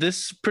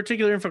 This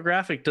particular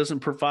infographic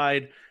doesn't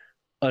provide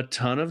a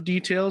ton of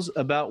details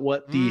about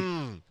what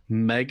the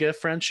Mega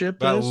Friendship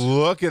but is.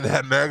 Look at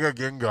that Mega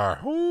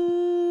Gengar.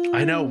 Ooh,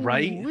 I know,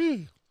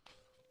 right?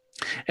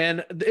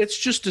 And it's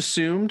just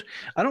assumed.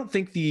 I don't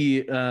think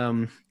it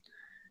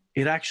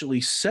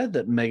actually said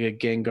that Mega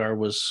Gengar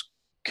was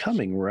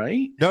coming,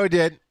 right? No, it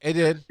did. It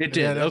did. It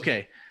did.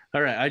 Okay.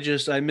 All right.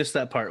 I missed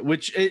that part,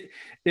 which it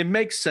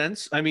makes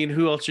sense. I mean,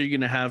 who else are you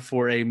going to have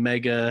for a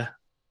Mega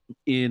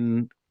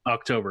in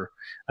October?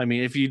 I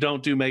mean, if you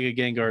don't do Mega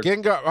Gengar,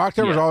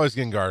 October is always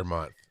Gengar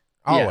month.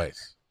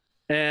 Always.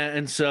 Yeah.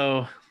 And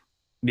so,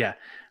 yeah.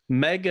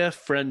 Mega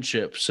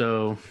Friendship.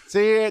 So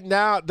see it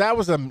now. That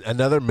was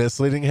another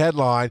misleading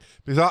headline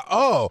because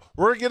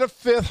we're gonna get a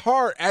 5th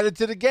heart added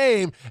to the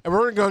game, and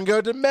we're gonna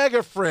go to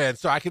Mega Friend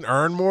so I can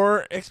earn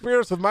more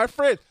experience with my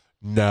friend.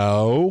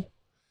 No,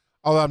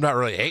 although I'm not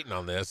really hating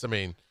on this. I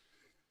mean,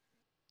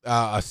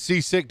 a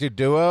Seasick to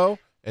Duo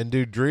and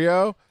do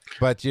Drio,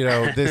 but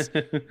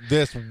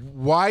this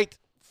white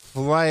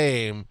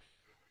flame,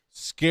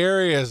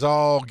 scary as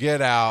all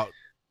get out,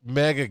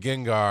 Mega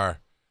Gengar.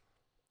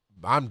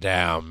 I'm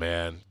down,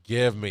 man.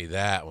 Give me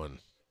that one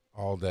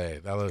all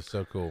day. That looks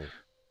so cool.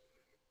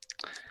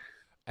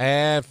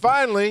 And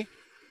finally,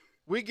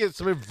 we get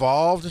some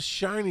evolved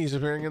shinies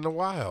appearing in the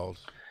wild.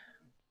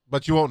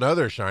 But you won't know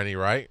they're shiny,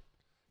 right?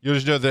 You'll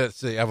just know that it's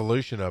the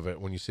evolution of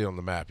it when you see it on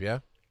the map, yeah?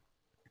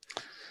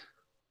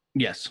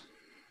 Yes.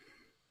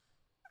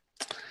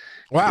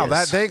 Wow,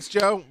 thanks,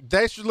 Joe.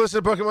 Thanks for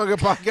listening to Pokemon Go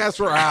Podcast.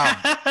 We're out.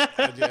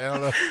 I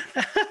don't know.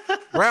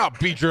 We're out,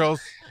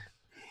 Beedrills.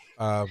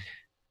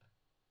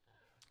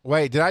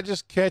 Wait, did I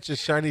just catch a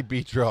shiny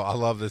Beedrill? I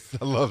love this.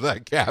 I love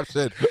that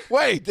caption.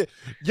 Wait,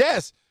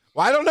 yes.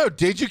 Well, I don't know.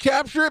 Did you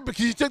capture it?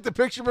 Because you took the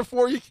picture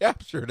before you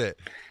captured it.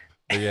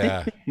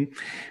 Yeah.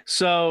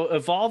 So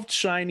evolved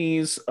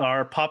shinies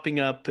are popping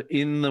up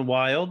in the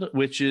wild,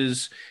 which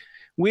is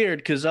weird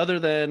because other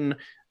than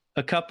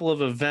a couple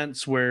of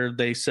events where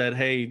they said,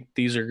 hey,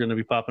 these are going to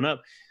be popping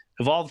up,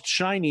 evolved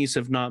shinies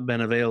have not been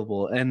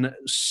available. And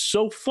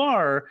so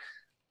far,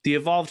 the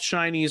evolved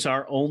shinies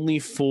are only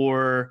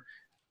for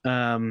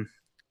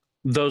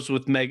those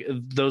with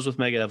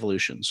mega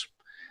evolutions.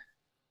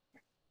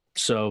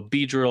 So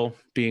Beedrill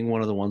being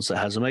one of the ones that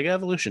has a mega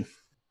evolution.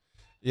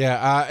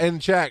 Yeah, in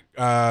chat,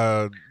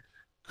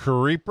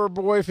 Creeper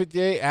Boy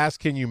 58 asked,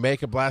 "Can you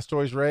make a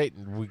Blastoise raid?"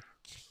 We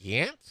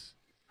can't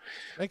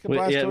make a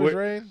Blastoise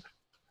raid.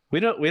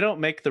 We don't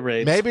make the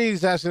raids. Maybe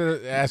he's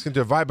asking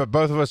to invite, but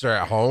both of us are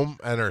at home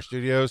in our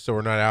studios, so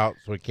we're not out,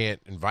 so we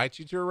can't invite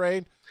you to a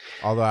raid.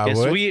 Although I would.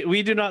 So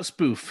we do not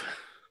spoof.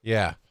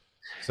 Yeah.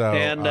 So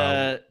and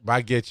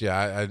I get you.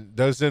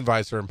 Those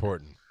invites are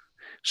important.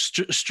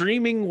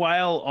 streaming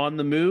while on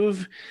the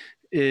move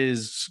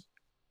is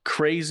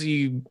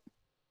crazy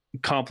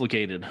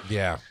complicated.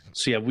 Yeah.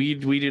 So yeah, we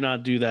do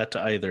not do that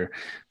either.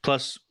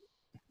 Plus,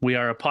 we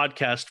are a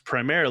podcast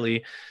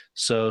primarily,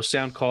 so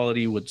sound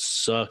quality would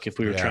suck if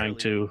we were trying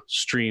to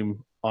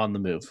stream on the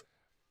move.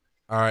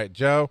 All right,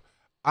 Joe,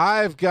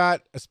 I've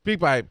got a speak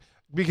pipe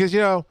because,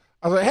 I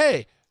was like,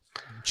 hey,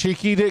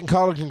 Cheeky didn't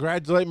call to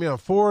congratulate me on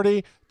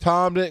 40.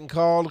 Tom didn't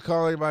call to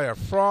call anybody a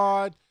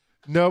fraud.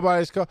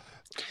 Nobody's called.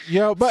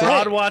 But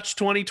Fraud Watch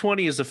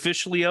 2020 is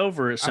officially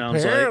over, it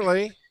sounds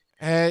apparently, like.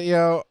 And,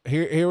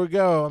 here we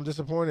go. I'm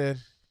disappointed.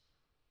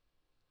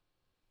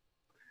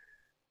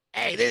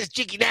 Hey, this is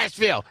Cheeky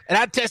Nashville, and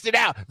I tested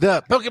out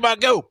the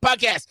Pokemon Go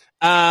podcast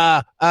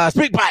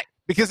speak pipe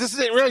because this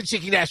isn't really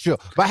Cheeky Nashville,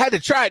 but I had to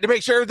try it to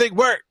make sure everything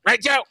worked.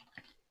 Right, Joe?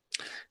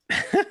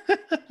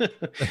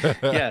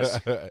 Yes.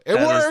 It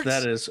works.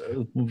 That is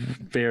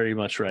very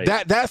much right.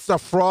 That's the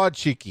fraud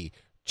Cheeky.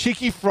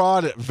 Cheeky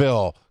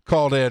Fraudville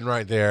called in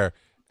right there.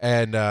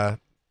 And so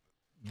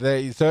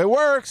it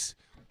works.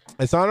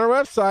 It's on our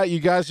website. You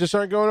guys just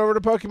aren't going over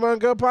to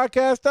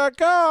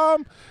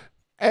PokemonGoPodcast.com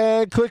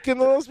and clicking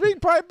the little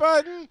speak pipe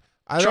button.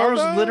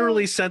 Charles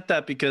literally sent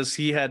that because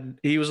he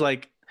was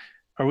like,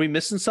 are we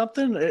missing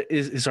something?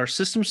 Is our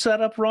system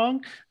set up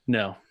wrong?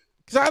 No.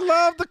 Because I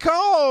love the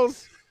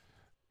calls.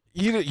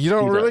 You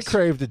don't really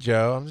crave the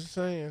Joe. I'm just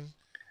saying.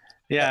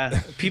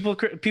 Yeah, people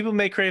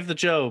may crave the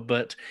Joe,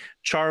 but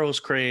Charles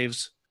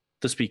craves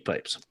the speak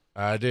pipes.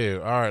 I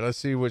do. All right, let's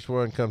see which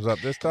one comes up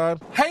this time.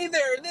 Hey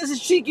there, this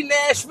is Cheeky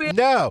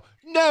Nashville.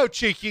 No,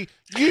 Cheeky,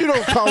 you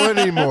don't call it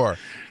anymore.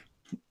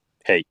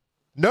 Hey.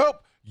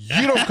 Nope,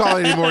 you don't call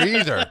it anymore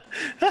either.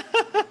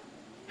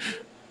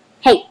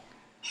 Hey,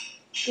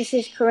 this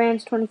is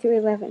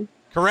Karans2311.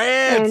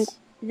 Karans! And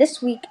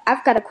this week,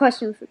 I've got a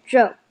question for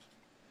Joe.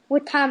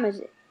 What time is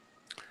it?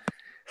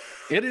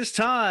 It is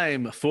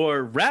time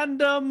for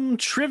random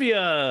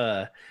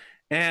trivia.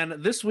 And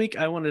this week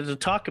I wanted to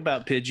talk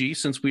about Pidgey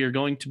since we are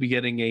going to be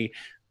getting a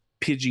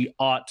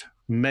Pidgeot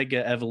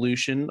Mega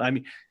Evolution. I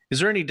mean, is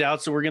there any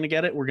doubts that we're going to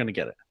get it? We're going to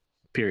get it.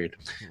 Period.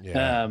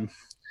 Yeah.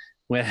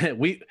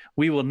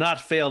 We will not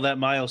fail that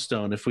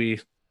milestone. If we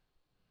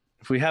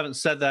haven't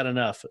said that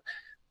enough,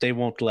 they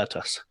won't let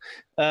us.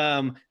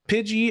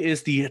 Pidgey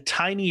is the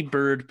tiny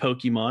bird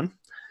Pokemon.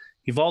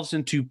 Evolves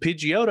into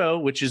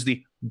Pidgeotto, which is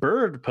the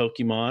bird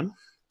Pokemon,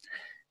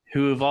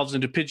 who evolves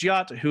into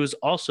Pidgeot, who is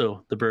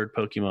also the bird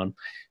Pokemon.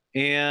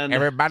 And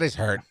everybody's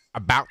heard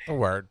about the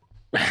word.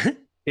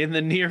 In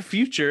the near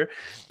future,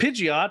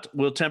 Pidgeot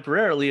will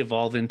temporarily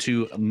evolve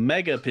into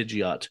Mega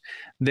Pidgeot.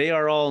 They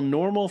are all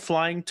normal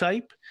flying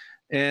type,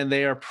 and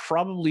they are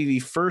probably the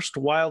first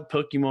wild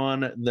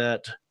Pokemon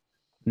that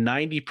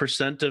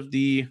 90% of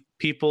the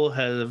people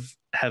have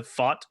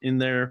fought in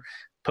their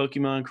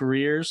Pokemon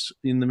careers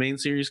in the main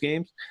series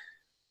games.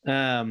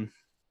 But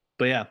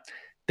yeah,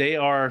 they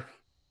are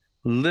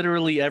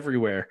literally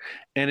everywhere,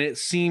 and it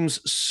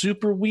seems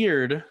super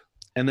weird,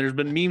 and there's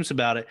been memes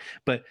about it,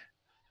 but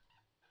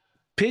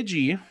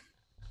Pidgey,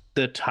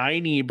 the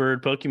tiny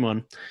bird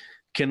Pokemon,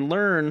 can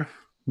learn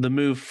the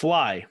move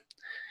Fly,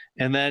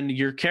 and then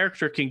your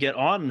character can get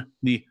on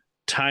the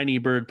tiny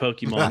bird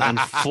Pokemon and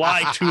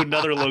fly to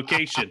another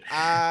location.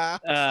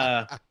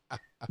 But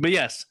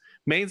yes,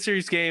 main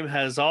series game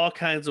has all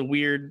kinds of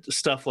weird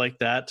stuff like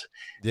that.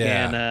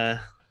 Yeah.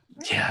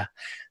 And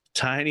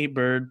tiny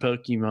bird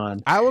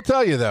Pokemon. I will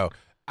tell you though,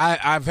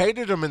 I've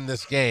hated him in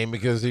this game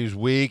because he was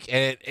weak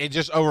and it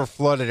just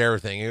overflooded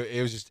everything.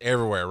 It was just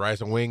everywhere, right?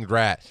 It's a winged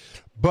rat.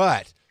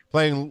 But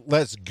playing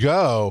Let's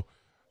Go,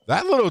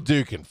 that little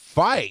dude can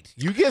fight.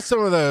 You get some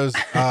of those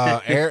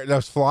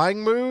those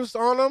flying moves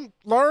on him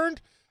learned,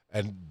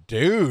 and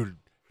dude,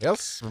 he'll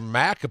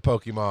smack a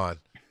Pokemon.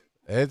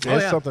 It's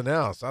something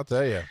else, I'll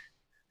tell you.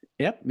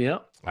 Yep.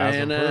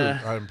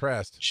 I'm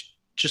impressed.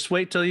 Just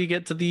wait till you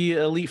get to the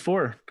Elite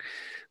Four.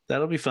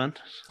 That'll be fun.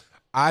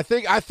 I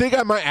think I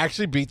might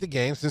actually beat the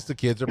game since the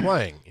kids are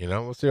playing.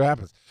 We'll see what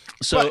happens.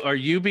 So, are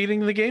you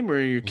beating the game, or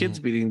are your kids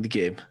beating the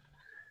game?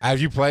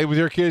 Have you played with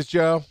your kids,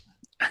 Joe?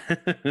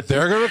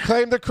 They're going to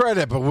claim the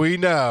credit, but we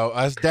know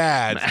us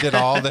dads did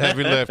all the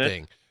heavy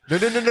lifting.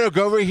 No.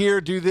 Go over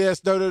here, do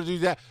this. No, do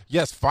that.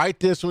 Yes,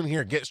 fight this one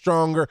here. Get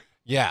stronger.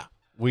 Yeah,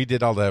 we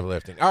did all the heavy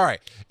lifting. All right.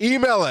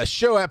 Email us,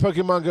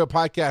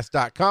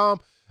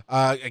 show@PokemonGoPodcast.com.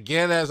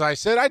 Again, as I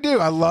said, I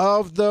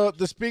love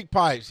the speak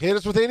pipes. Hit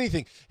us with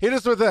anything. Hit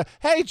us with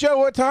hey, Joe,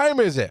 what time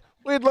is it?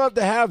 We'd love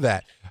to have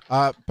that.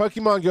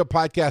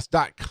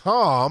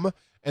 PokemonGoPodcast.com,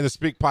 and the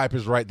speak pipe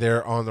is right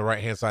there on the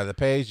right-hand side of the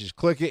page. Just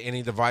click it.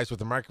 Any device with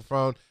a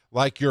microphone,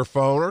 like your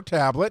phone or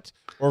tablet,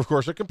 or, of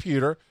course, a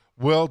computer,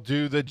 will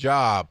do the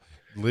job.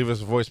 Leave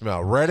us a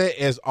voicemail. Reddit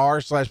is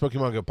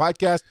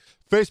r/PokemonGoPodcast.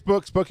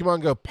 Facebook's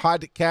Pokemon Go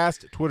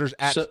Podcast. Twitter's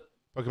at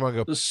Pokemon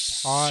Go Pod.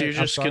 So you're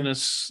just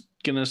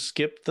gonna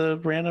skip the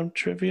random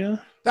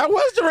trivia? That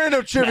was the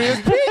random trivia.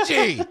 It's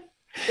Pidgey.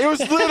 It was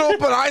little,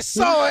 but I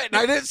saw it and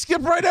I didn't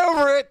skip right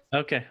over it.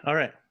 Okay, all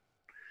right.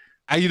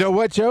 You know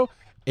what, Joe?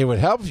 It would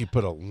help if you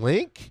put a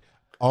link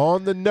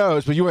on the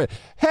nose, but you went,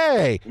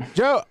 "Hey,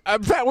 Joe,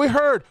 in fact, we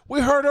heard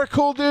our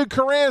cool dude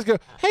Carranz go,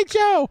 "Hey,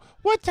 Joe,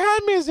 what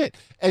time is it?"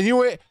 And you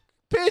went,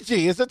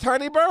 "Pidgey, it's a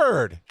tiny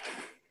bird."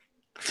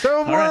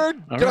 So we're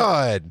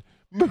done.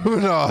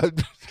 Moving on.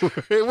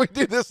 We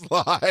do this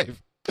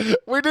live.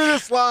 We do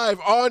this live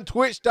on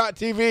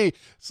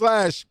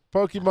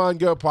twitch.tv/Pokemon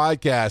Go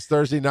podcast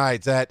Thursday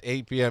nights at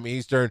 8 p.m.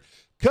 Eastern.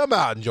 Come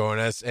out and join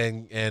us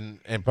and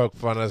poke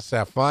fun at us,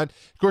 have fun.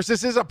 Of course,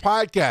 this is a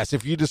podcast.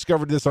 If you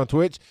discovered this on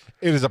Twitch,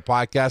 it is a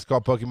podcast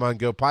called Pokemon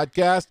Go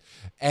Podcast,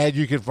 and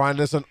you can find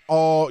us on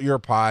all your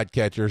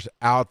podcatchers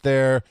out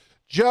there.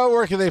 Joe,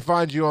 where can they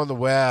find you on the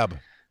web?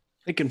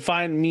 They can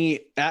find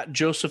me at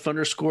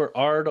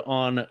Joseph_Ard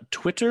on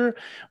Twitter,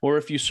 or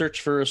if you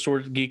search for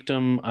Assorted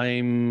Geekdom,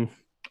 I'm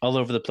all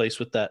over the place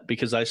with that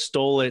because I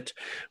stole it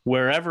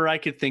wherever I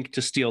could think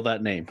to steal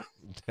that name.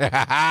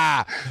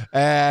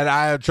 And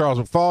I am Charles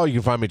McFall. You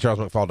can find me at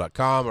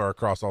charlesmcfall.com or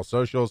across all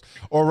socials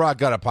or Rock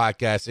Gutter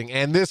Podcasting.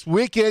 And this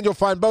weekend, you'll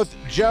find both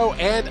Joe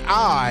and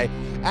I,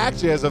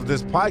 actually, as of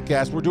this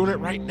podcast, we're doing it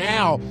right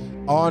now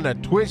on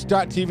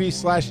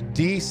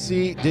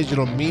twitch.tv/DC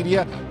Digital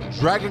Media.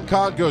 Dragon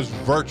Con goes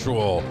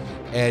virtual.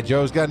 And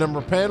Joe's got a number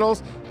of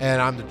panels,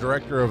 and I'm the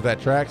director of that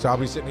track, so I'll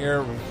be sitting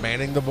here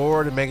manning the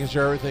board and making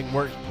sure everything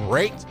works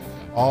great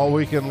all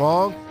weekend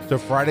long. So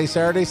Friday,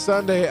 Saturday,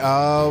 Sunday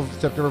of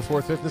September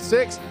 4th, 5th, and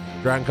 6th,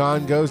 Dragon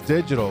Con goes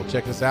digital.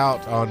 Check us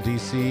out on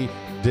DC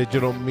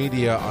Digital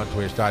Media on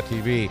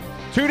twitch.tv.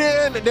 Tune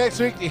in next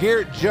week to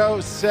hear Joe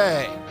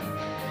say,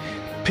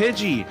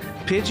 Pidgey,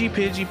 Pidgey,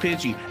 Pidgey,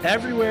 Pidgey.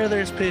 Everywhere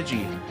there's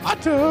Pidgey.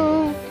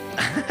 Otto!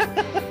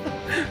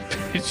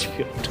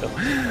 Pidgeotto.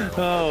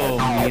 Oh,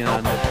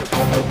 man.